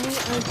got any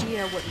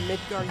idea what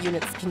Midgar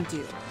units can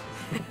do.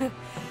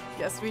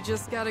 Guess we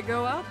just gotta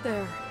go out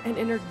there and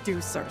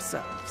introduce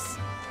ourselves.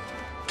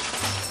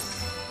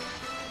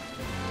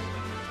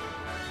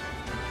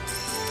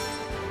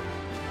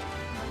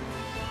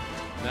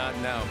 Not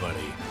now,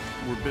 buddy.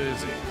 We're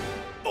busy.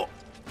 Oh!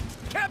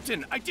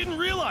 Captain, I didn't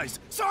realize!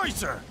 Sorry,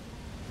 sir!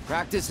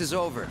 Practice is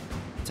over.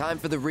 Time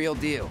for the real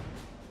deal.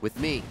 With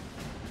me.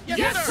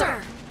 Yes,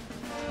 sir!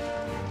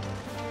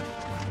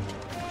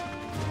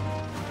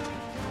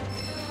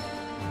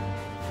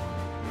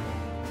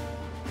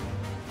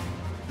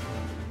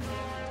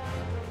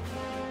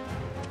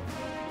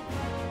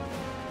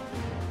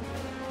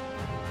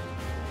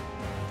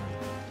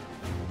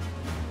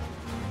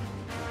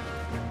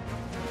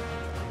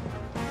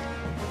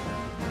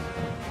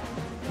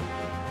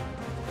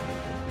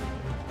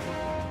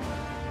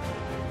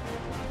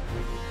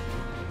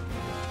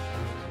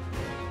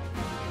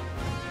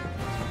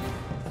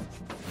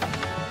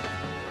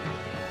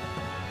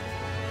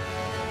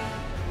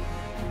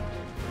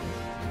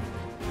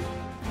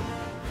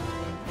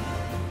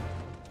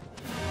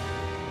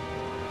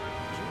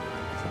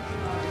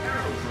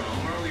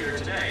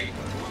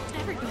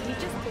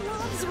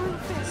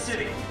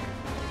 city.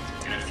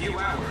 In a few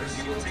hours,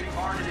 you will take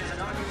part in his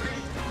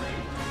inauguration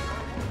parade.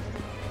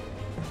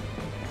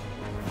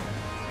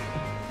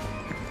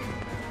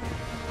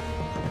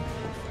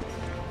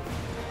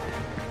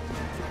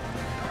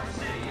 Our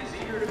city is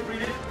eager to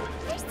greet it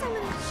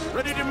with...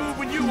 Ready to move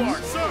when you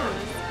are, sir!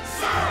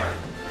 Sir!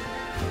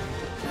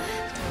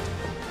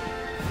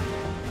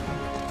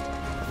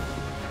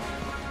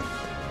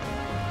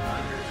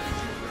 Hundreds of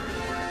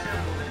troopers were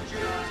assembled at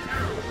Junon's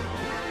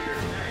aerodrome earlier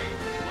today.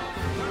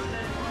 Welcome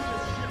President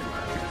Rufus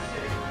Schindler to the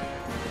city.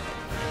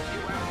 In a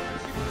few hours,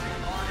 he will take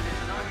part in his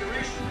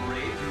inauguration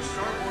parade through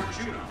Starboard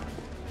Junon.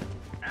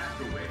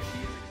 After which he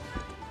is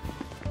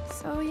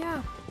expected. So yeah,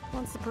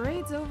 once the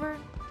parade's over,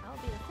 I'll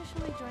be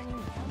officially joining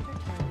the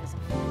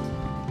counterterrorism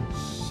unit.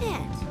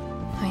 Shit.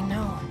 I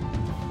know.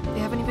 They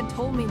haven't even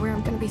told me where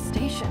I'm gonna be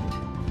stationed.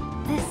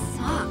 This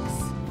sucks.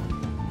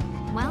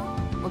 Well,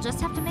 we'll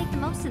just have to make the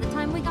most of the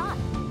time we got.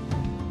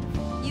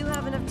 You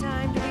have enough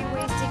time to be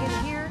wasting in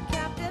here,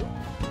 Captain?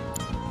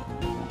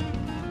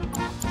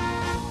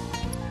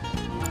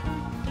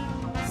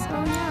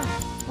 So yeah,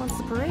 once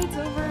the parade's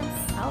over,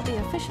 I'll be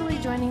officially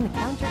joining the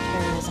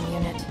counterterrorism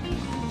unit.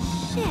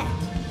 Shit.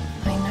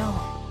 I know.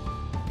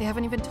 They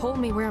haven't even told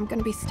me where I'm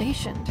gonna be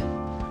stationed.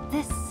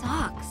 This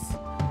sucks.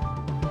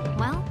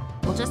 Well,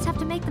 we'll just have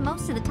to make the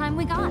most of the time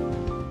we got.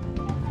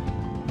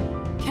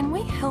 Can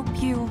we help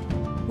you?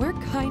 We're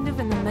kind of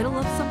in the middle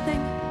of something.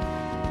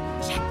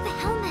 Check the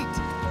helmet.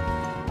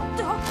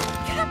 Oh,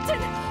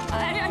 Captain!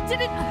 I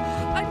didn't...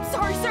 I'm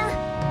sorry,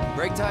 sir!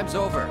 Break time's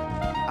over.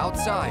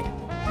 Outside.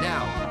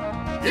 Now.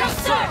 Yes,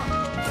 sir!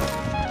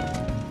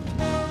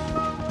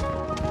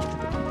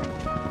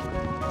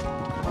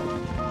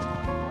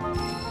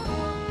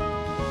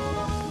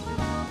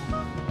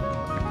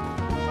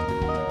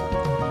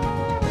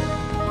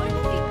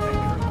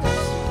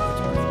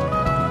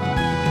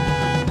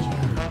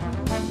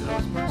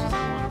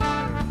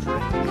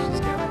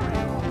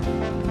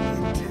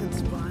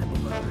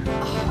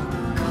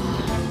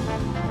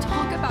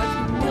 Talk about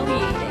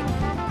humiliating.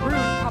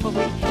 Brood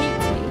probably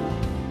hates me.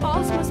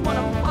 Boss must want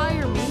to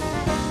fire me.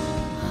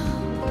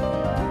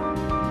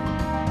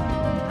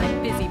 I'm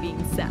busy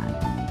being sad.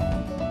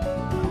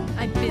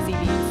 I'm busy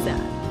being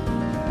sad.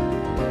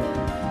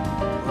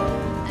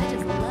 I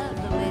just love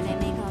the way they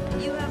make all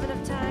the... You have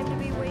enough time to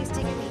be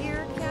wasting in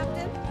here,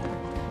 Captain?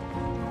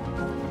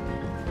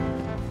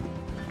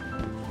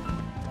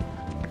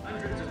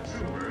 Hundreds of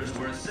troopers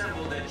were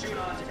assembled at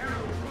Junon's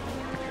aerodrome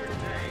earlier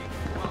today.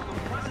 Welcome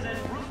President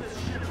Rufus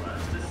Schindler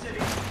to the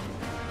city.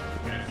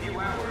 In a few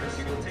hours,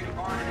 he will take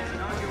part in his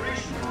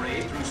inauguration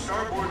parade through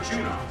Starboard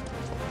Junon.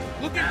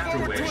 After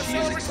which he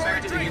is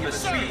expected to give a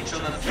speech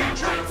on the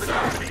future of the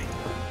company.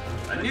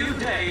 A new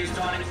day is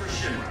dawning for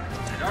Schindler,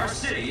 and our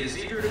city is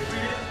eager to greet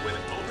it with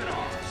open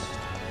arms.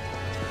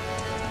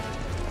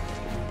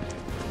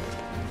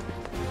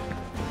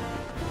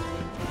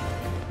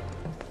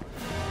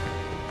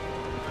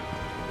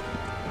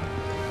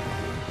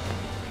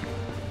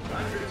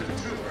 Hundreds of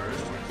troopers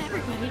were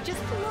Everybody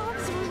just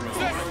loves Rufus.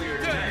 earlier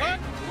today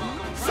to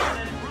welcome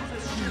President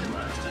Rufus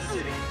Schindler to the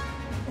city.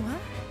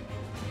 What?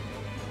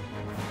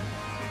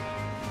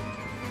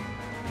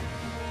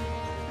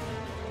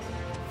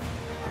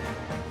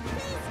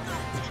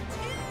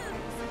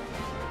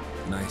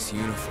 Nice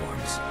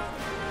uniforms.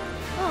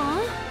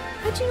 Aw,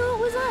 how'd you know it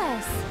was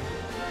us?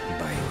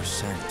 By your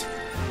scent.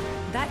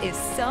 That is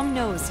some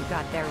nose you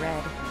got there,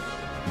 Red.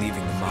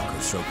 Leaving the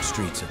Mako-soaked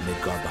streets of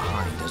Midgar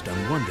behind has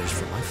done wonders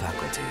for my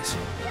faculties.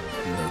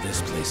 Though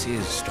this place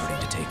is starting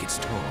to take its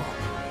toll.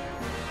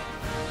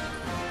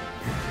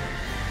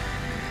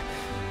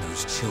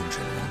 Those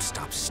children won't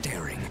stop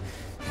staring.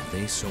 If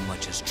they so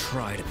much as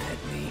try to pet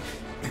me...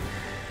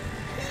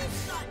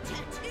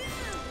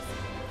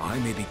 I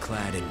may be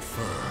clad in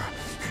fur,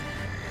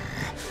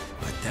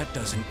 but that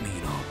doesn't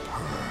mean I'll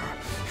purr.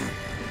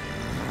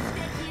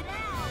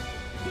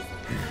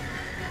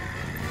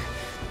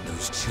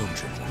 Those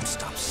children won't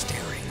stop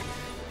staring.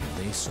 If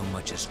they so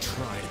much as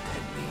try to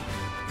pet me...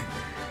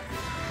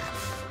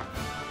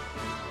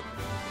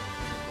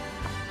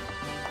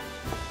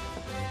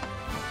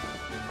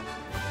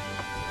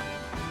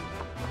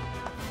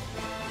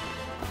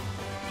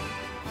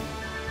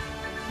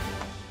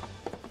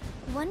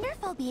 Wonder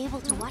if I'll be able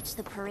to watch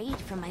the parade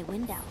from my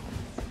window.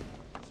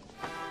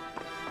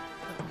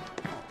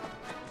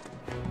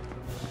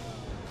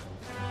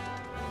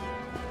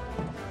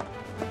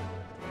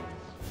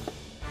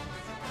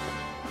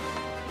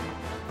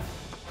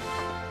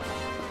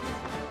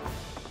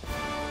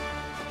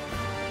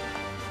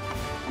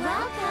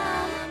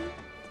 Welcome!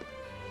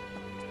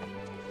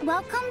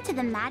 Welcome to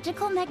the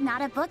Magical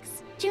Magnata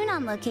Books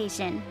Junon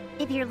location.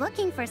 If you're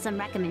looking for some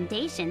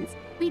recommendations,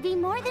 we'd be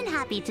more than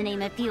happy to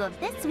name a few of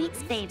this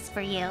week's faves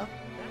for you.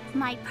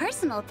 My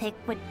personal pick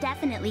would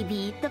definitely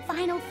be The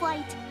Final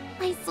Flight.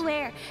 I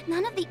swear,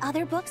 none of the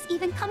other books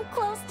even come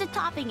close to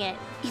topping it.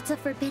 It's a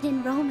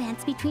forbidden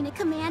romance between a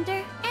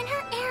commander and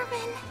her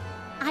airman.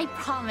 I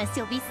promise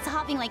you'll be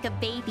sobbing like a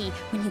baby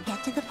when you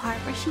get to the part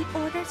where she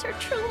orders her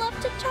true love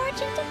to charge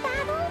into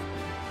battle.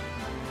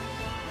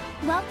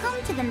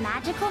 Welcome to the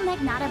magical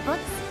Magnata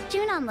Books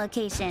Junon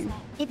location.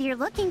 If you're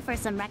looking for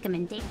some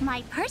recommendation,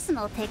 my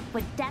personal pick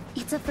would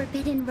it's a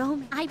forbidden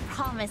romance. I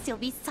promise you'll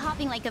be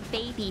sobbing like a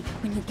baby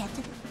when you get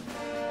to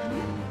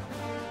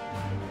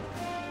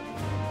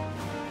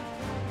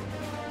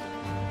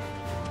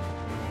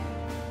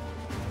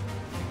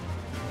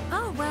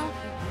Oh, well,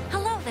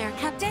 hello there,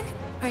 Captain.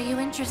 Are you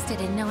interested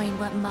in knowing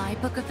what my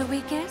book of the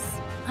week is?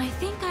 I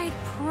think I'd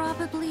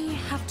probably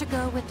have to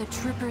go with the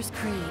Trooper's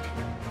Creed.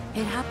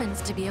 It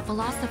happens to be a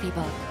philosophy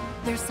book.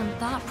 There's some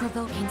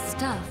thought-provoking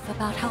stuff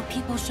about how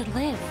people should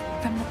live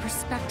from the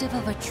perspective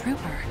of a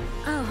trooper.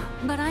 Oh,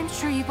 but I'm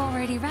sure you've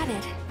already read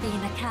it,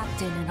 being a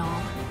captain and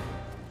all.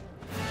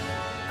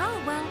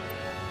 Oh, well.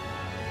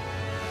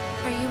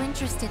 Are you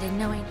interested in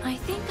knowing?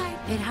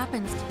 It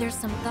happens. There's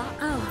some thought.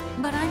 Oh,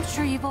 but I'm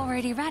sure you've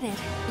already read it,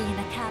 being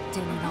a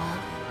captain and all.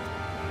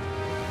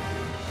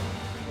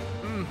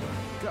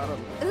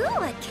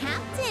 Ooh, a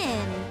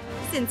captain!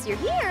 Since you're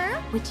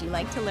here, would you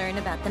like to learn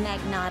about the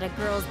Magnata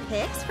Girls'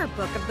 picks for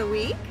Book of the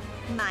Week?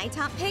 My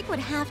top pick would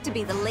have to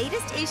be the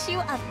latest issue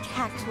of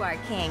Cactuar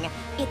King.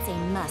 It's a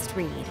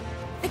must-read.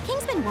 The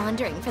King's been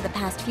wandering for the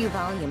past few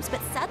volumes,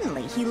 but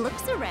suddenly he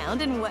looks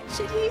around and what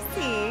should he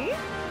see?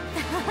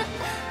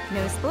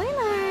 No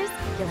spoilers.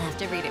 You'll have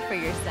to read it for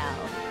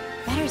yourself.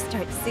 Better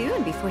start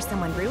soon before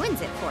someone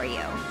ruins it for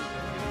you.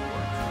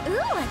 Ooh,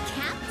 a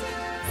captain!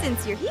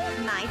 Since you're here,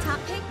 my top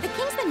pick, the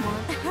King's been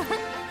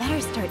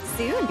Better start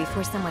soon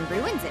before someone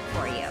ruins it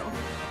for you.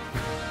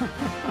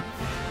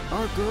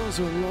 Our girls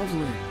are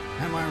lovely,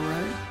 am I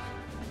right?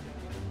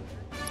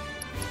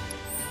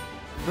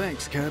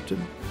 Thanks,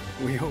 Captain.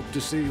 We hope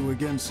to see you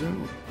again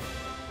soon.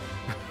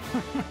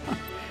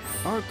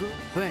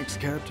 Thanks,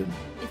 Captain.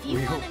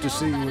 We hope to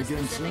see you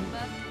again soon.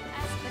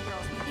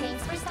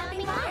 Thanks for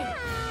stopping by.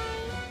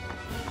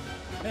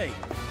 Hey,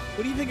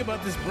 what do you think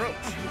about this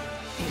brooch?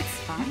 It's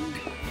fine.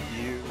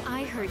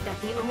 I heard that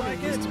the owner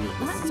used to be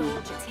a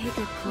soldier. Take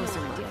a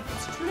closer look.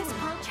 This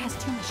brooch has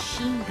 2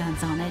 machine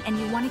guns on it, and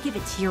you want to give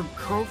it to your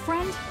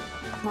girlfriend?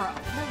 Bro.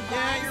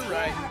 Yeah, you're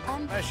right.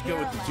 I should go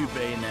with the 2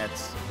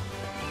 bayonets.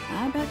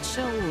 I bet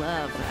she'll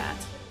love that.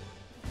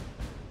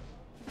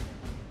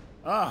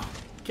 Oh,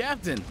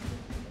 Captain.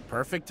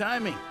 Perfect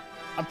timing.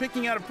 I'm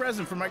picking out a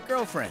present for my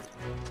girlfriend.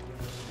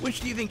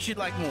 Which do you think she'd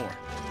like more?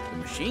 The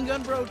machine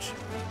gun brooch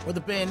or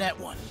the bayonet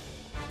one?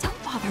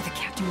 Don't bother the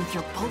captain with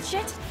your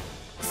bullshit.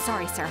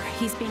 Sorry, sir.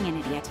 He's being an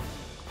idiot.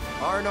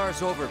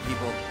 R&R's over,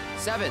 people.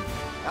 7,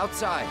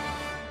 outside.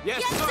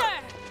 Yes, sir!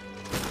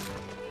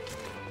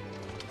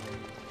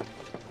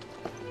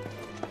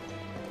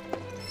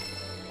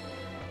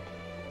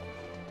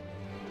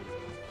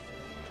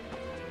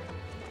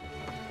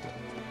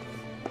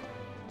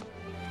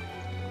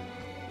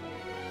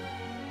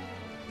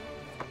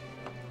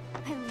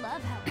 I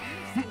love how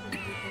understated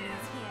everything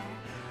is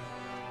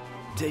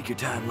here. Take your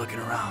time looking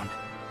around.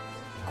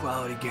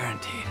 Quality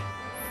guaranteed.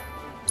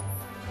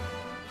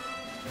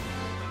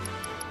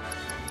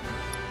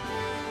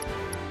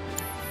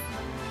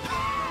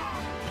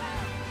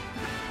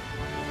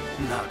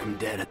 Knock him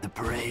dead at the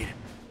parade.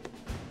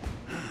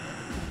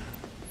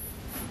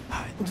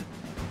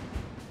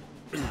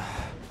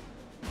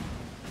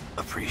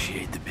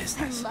 Appreciate the I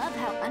business. love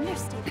how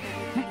understated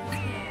everything is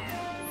here.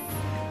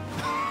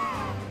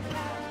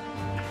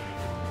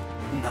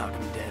 Knock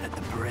him dead at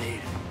the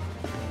parade.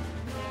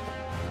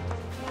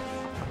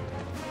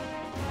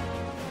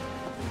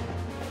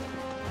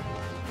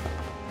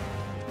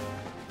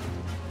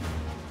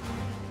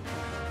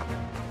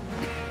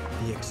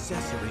 The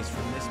accessories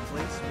from this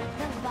place.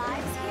 The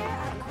vibes here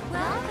are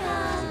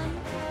Welcome!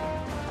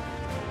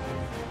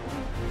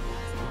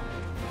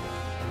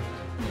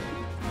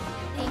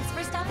 Thanks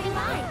for stopping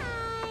by.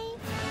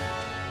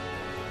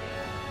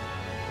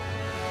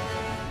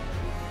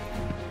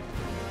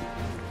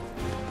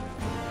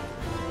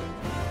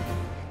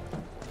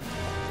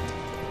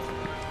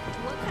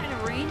 What kind of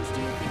range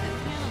do you think a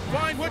cannon?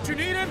 Find what you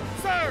needed,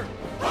 sir!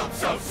 Hope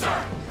so,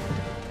 sir!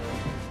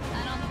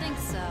 I don't think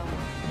so.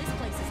 This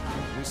place is fun.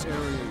 This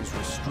area is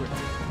restricted.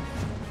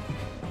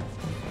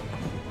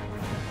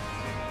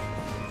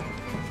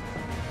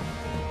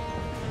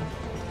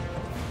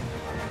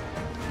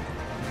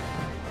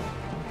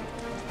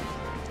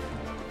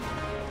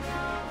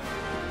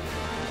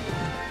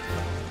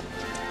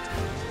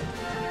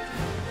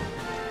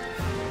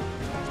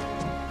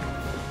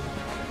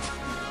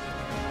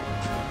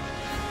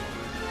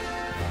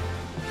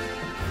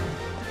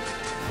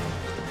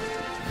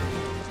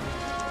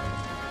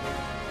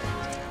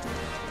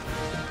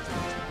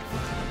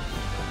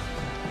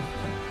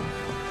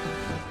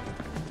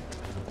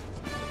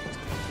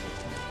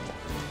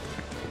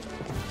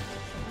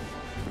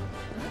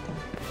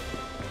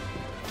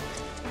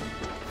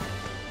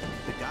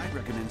 The guide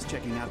recommends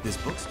checking out this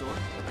bookstore.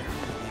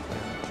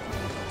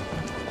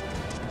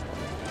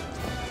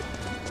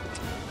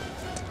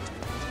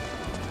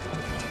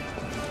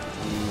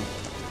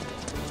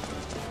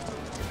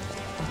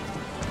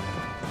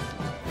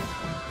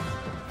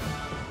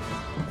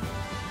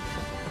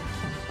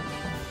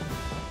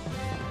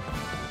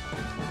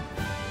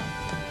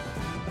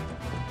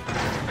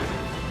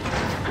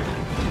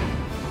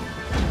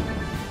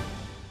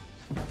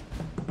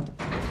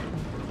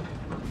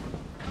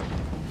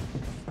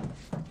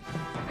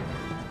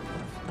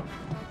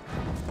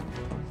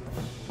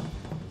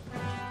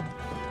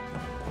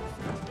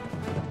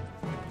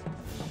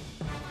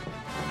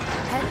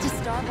 to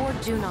starboard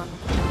Junon.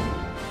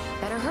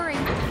 Better hurry.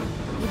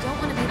 You don't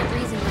want to be the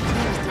reason your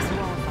team is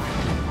disqualified.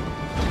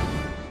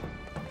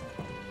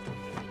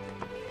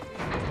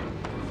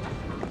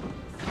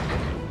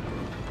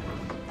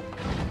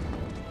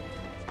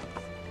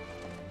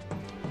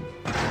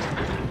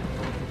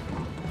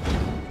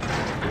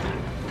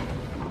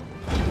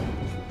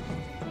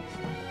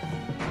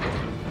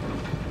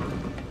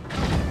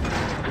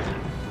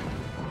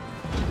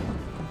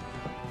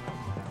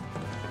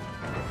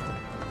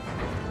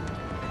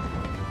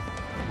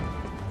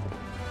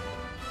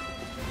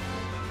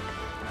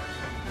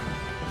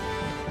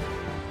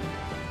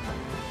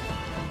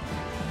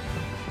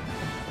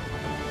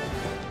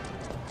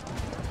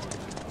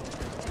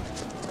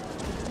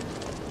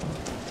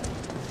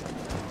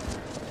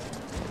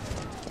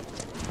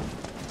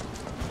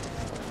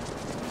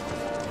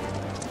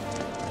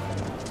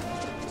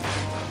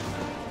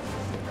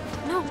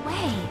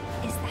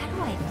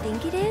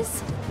 It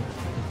is?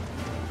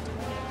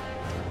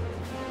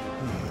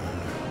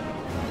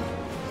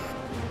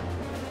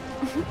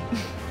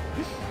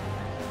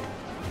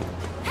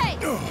 Hey!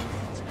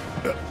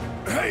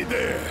 Hey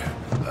there!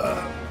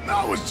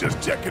 I was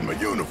just checking my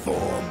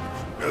uniform.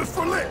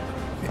 For lit.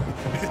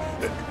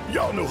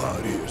 Y'all know how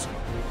it is.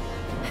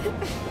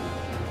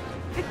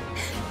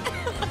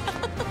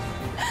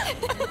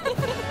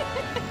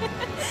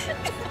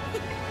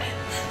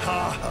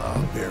 Ha ha,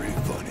 very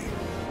funny.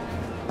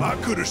 I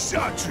could have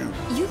shot you.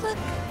 You look...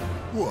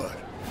 What?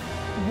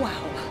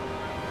 Wow.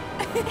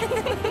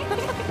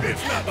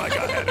 It's not like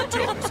I had a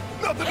choice.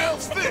 Nothing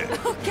else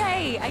fit.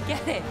 Okay, I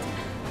get it.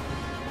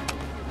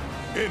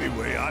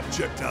 Anyway, I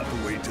checked out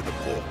the way to the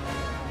port.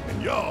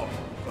 And y'all,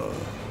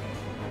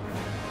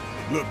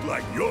 look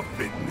like you're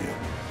fitting in.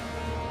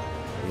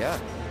 Yeah.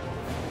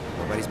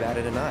 Nobody's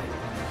batted an eye.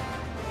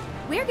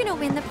 We're gonna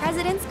win the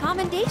president's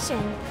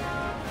commendation.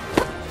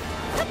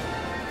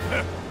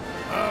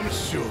 I'm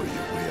sure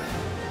you will.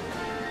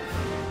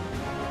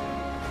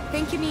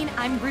 Think you mean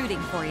I'm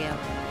rooting for you?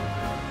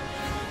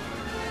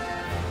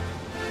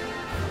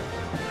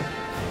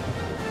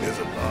 There's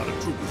a lot of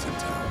troopers in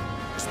town,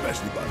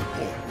 especially by the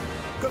port.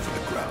 Because of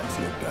the crowds,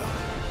 no doubt.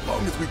 As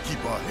long as we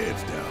keep our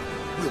heads down,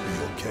 we'll be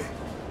okay.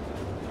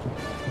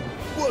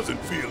 Wasn't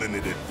feeling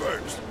it at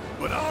first,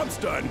 but I'm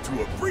starting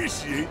to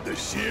appreciate the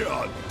sheer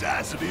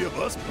audacity of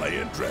us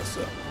playing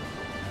dress-up.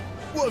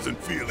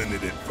 Wasn't feeling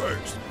it at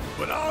first,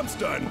 but I'm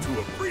starting to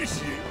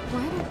appreciate...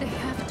 Why did they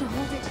have to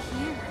hold it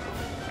here?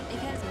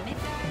 Because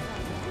Midgar...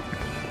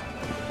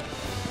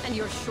 And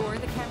you're sure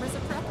the cameras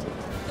are prepped?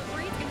 The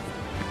parade's gonna...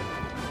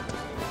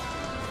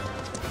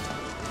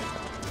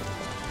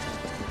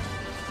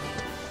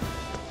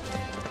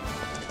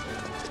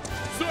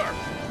 Sir!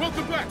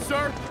 Welcome back,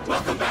 sir!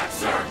 Welcome back,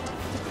 sir!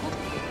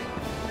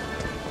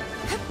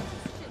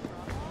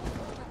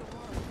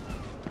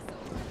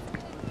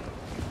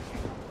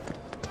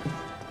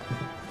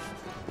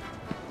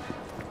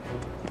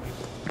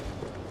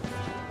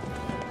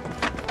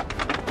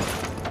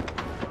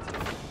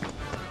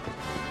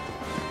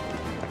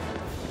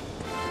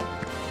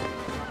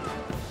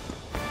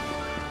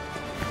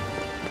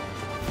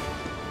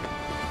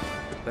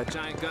 That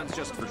giant gun's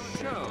just for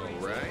show,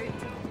 right?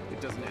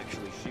 It doesn't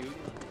actually shoot.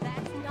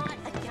 That's not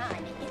a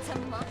gun. It's a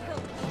Mako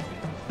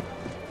cannon.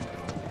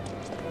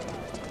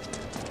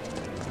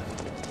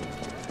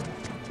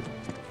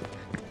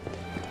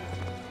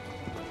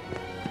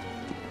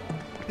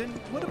 Then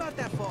what about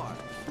that bar?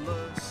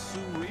 Le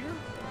Sourire?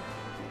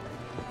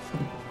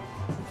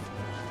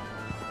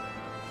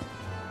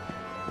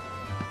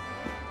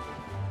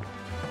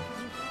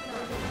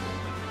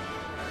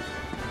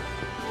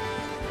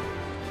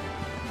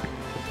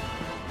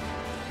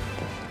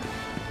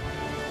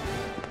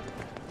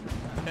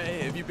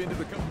 Hey, have you been to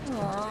the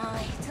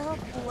Aw, it's all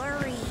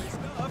blurry.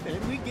 Stop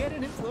and we get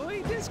an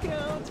employee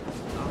discount.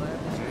 I'll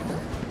have to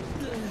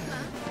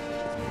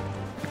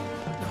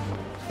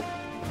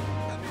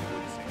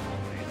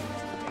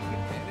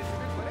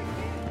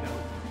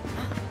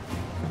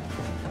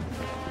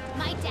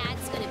My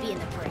dad's gonna be in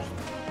the parade.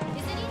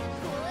 Isn't he the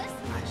coolest?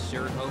 I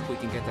sure hope we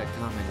can get that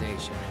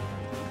commendation.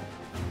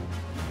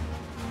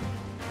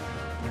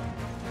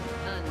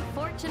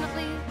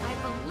 Unfortunately, I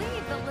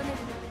believe the limited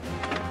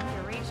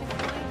duration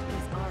point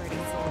is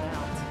already sold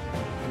out.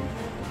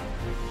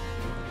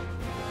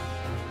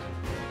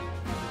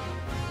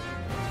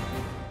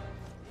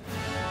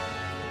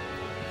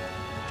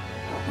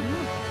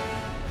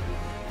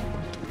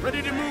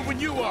 Ready to move when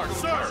you are,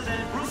 sir! To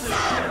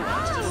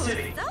the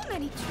city. So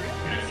many trips.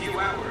 In a few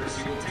hours,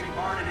 you will take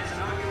part in his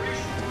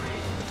inauguration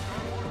parade.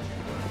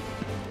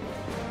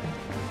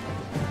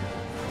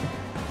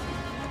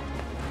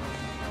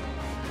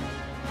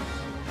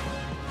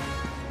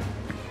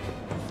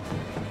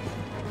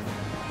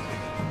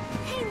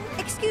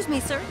 Excuse me,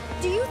 sir.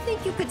 Do you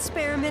think you could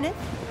spare a minute?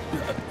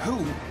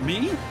 Who?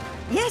 Me?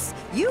 Yes,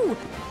 you.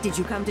 Did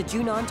you come to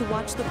Junon to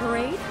watch the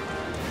parade?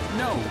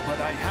 No, but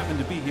I happen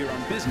to be here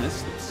on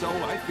business, so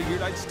I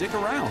figured I'd stick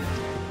around.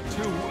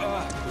 To,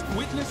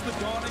 witness the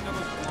dawning of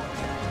a...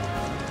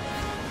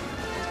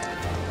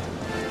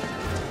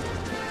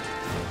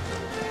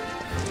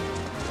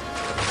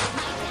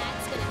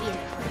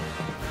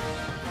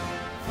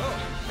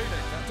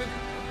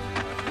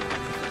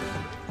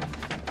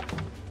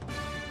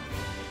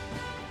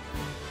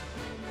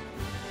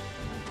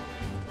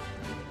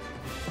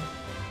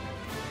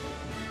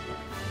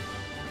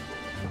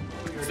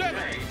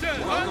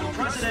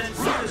 President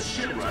Rufus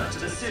Shinra to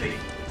the city.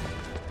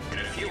 In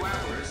a few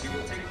hours, he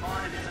will take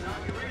part in his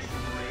inauguration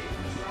parade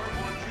from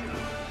Starborn Junon.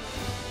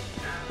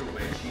 After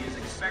which, he is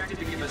expected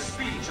to give a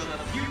speech on the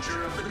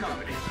future of the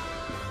company.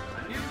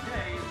 A new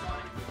day is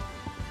dawning.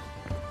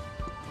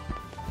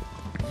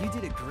 You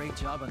did a great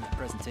job on that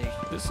presentation.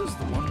 This is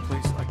the one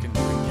place I can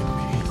drink in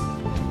peace.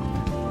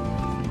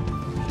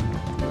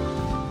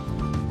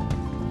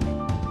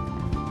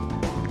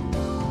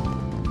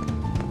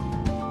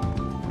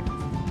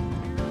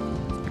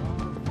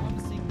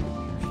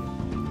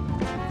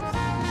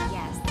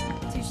 Yes,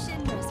 to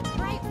Shinra's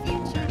bright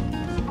future.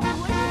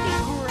 Wouldn't it be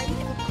great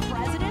if a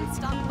president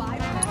stopped by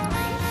for that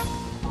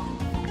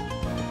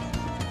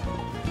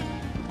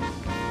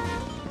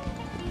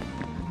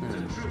The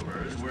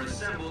troopers were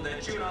assembled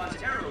at Junon's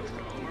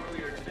aerodrome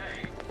earlier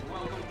today to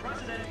welcome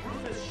President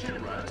Rufus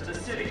Shinra to the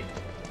city.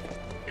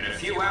 In a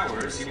few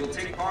hours, he will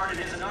take part in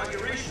his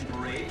inauguration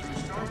parade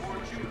through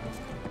Starborn Junon.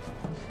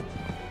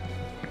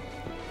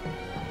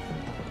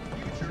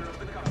 Future of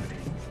the company.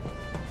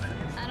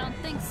 I don't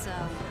think so.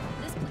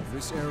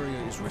 This area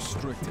is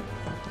restricted.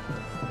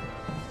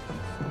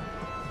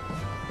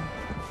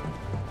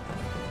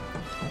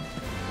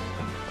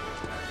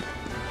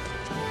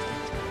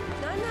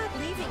 I'm not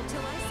leaving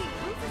till I see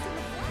Rufus in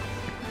the flesh.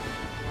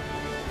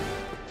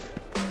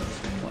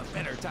 What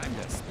better time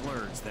to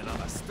splurge than on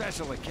a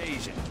special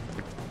occasion?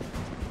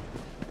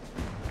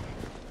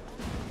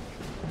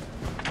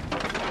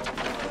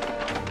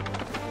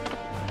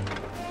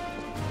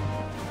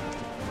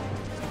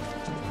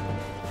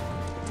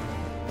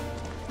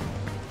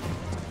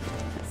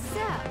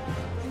 So,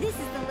 this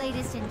is the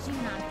latest in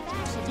Junon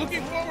fashion.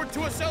 Looking forward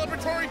to a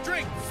celebratory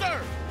drink,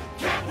 sir!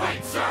 Can't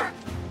wait, sir!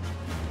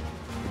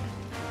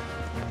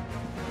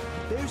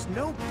 There's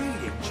no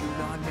beating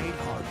Junon-made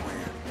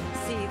hardware.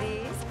 See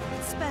these?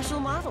 Special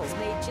models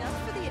made just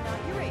for the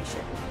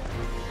inauguration.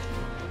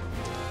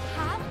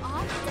 Have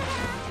off to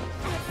have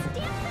a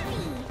stamp for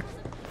me.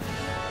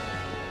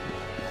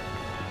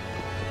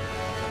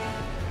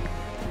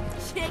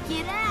 Check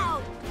it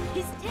out!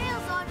 His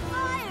tail's on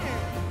fire!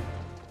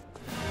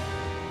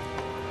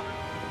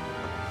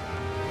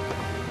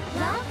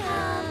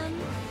 Welcome!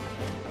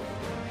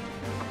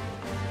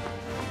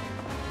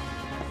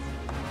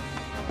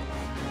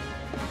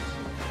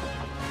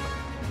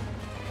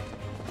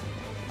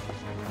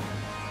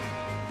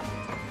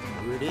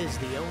 Word is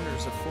the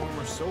owner's a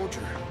former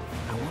soldier.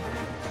 I wonder.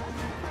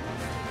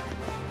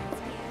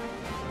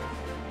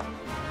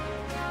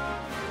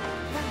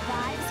 The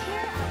vibes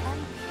here are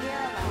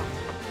unparalleled.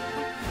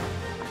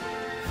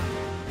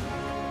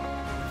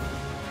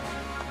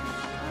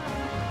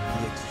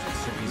 The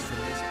accessories from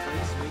this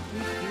place make me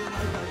feel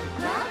like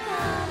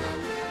Welcome!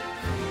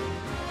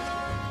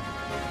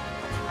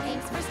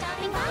 Thanks for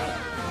stopping by.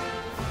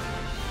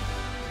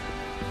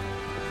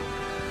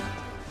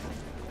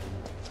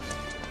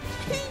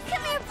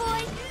 Come here,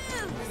 boy!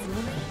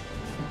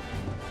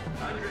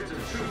 Hundreds of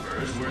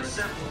troopers were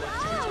assembled at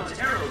Junon's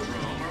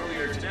aerodrome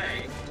earlier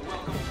today to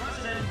welcome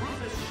President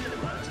Rufus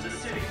Shinra to the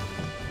city.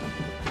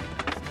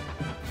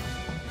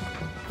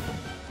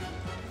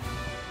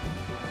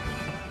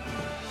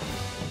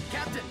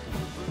 Captain,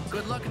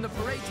 good luck in the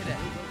parade today.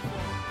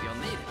 You'll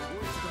need it.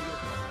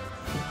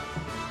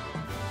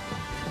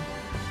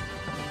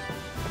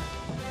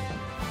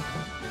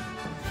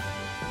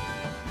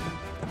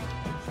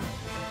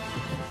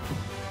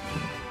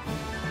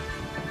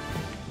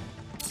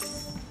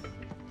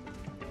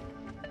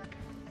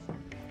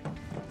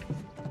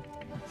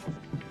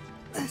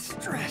 the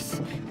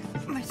stress.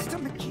 My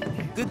stomach.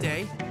 Good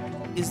day.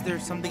 Is there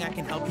something I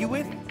can help you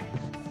with?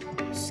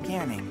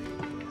 Scanning.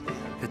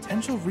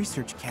 Potential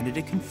research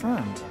candidate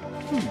confirmed.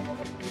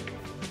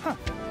 Huh.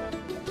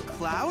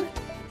 Cloud?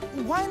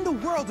 Why in the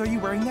world are you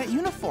wearing that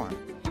uniform?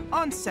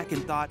 On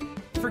second thought,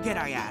 forget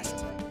I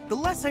asked. The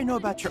less I know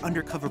about your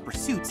undercover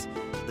pursuits,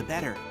 the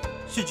better.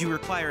 Should you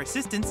require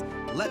assistance,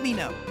 let me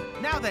know.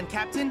 Now then,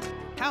 Captain,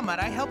 how might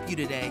I help you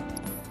today?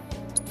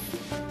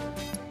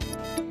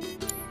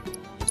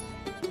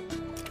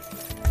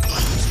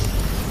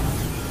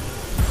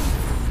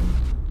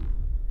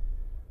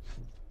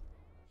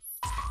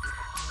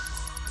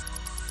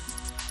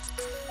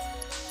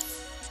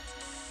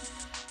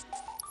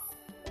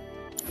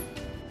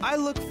 I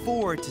look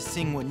forward to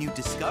seeing what new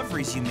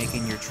discoveries you make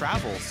in your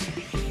travels.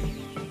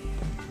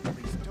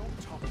 Please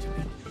don't talk to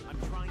me. I'm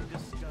trying to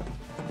study.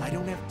 I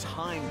don't have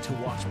time to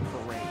watch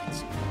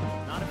parades.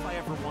 Not if I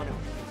ever want to.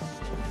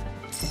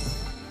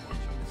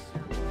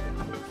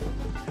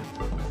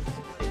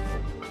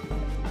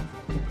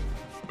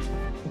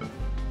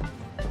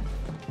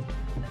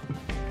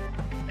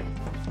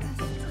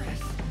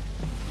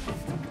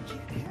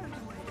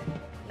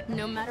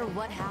 No matter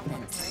what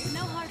happens, no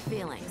hard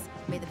feelings.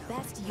 May the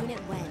best unit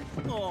win.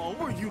 Oh,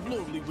 were you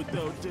lonely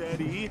without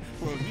Daddy?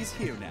 Well, he's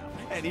here now,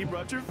 and he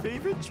brought your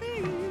favorite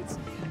treats.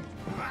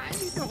 I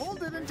need to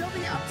hold it until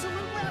the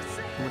absolute last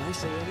second. When I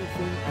say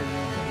anything, I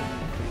mean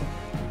anything.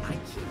 I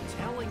keep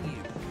telling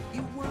you,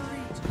 you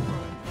worry too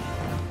much.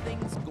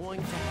 Nothing's going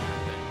to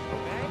happen,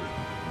 okay?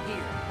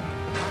 Here,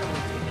 why don't we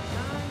take it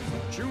nice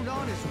and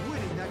Junon is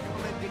winning that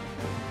commendation.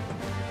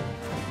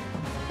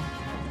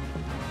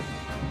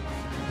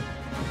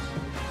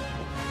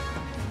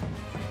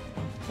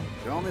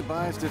 Call me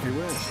biased if you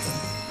wish,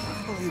 but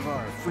I believe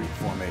our freak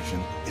formation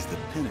is the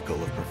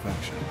pinnacle of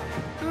perfection.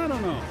 I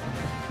don't know.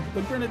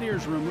 The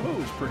Grenadier's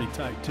Rameau's pretty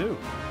tight, too.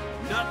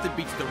 Nothing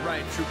beats the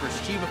Riot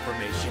Troopers Shiva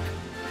formation.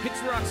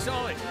 It's rock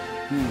solid.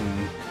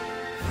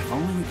 If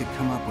only we could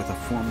come up with a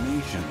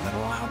formation that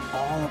allowed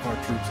all of our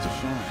troops to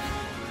shine.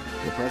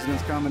 The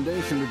President's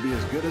commendation would be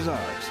as good as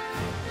ours.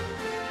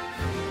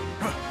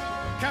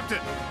 Captain!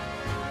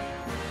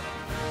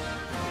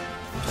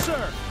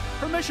 Sir,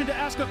 permission to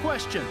ask a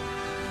question.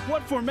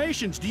 What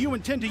formations do you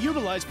intend to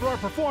utilize for our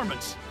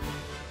performance?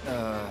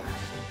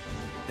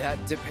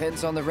 That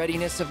depends on the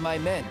readiness of my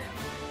men.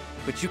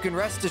 But you can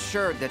rest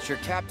assured that your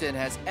captain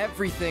has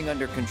everything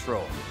under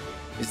control.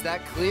 Is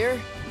that clear?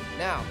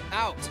 Now,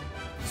 out!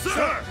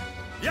 Sir!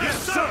 Yes,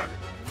 sir!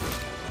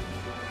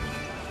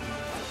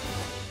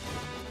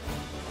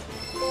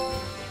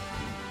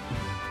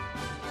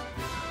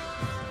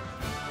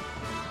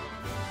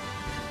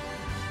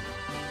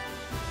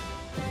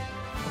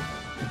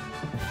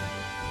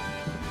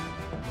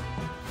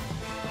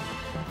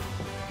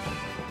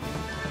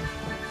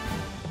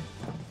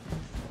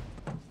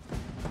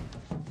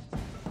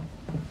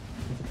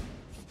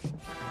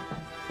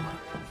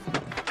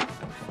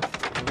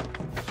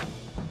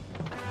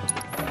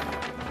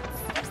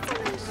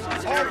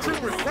 All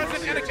troopers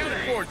present and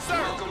accounted for,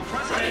 sir! Welcome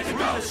President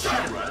Rufus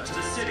Shinra to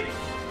the city.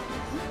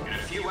 In a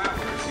few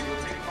hours, he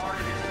will take part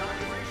in his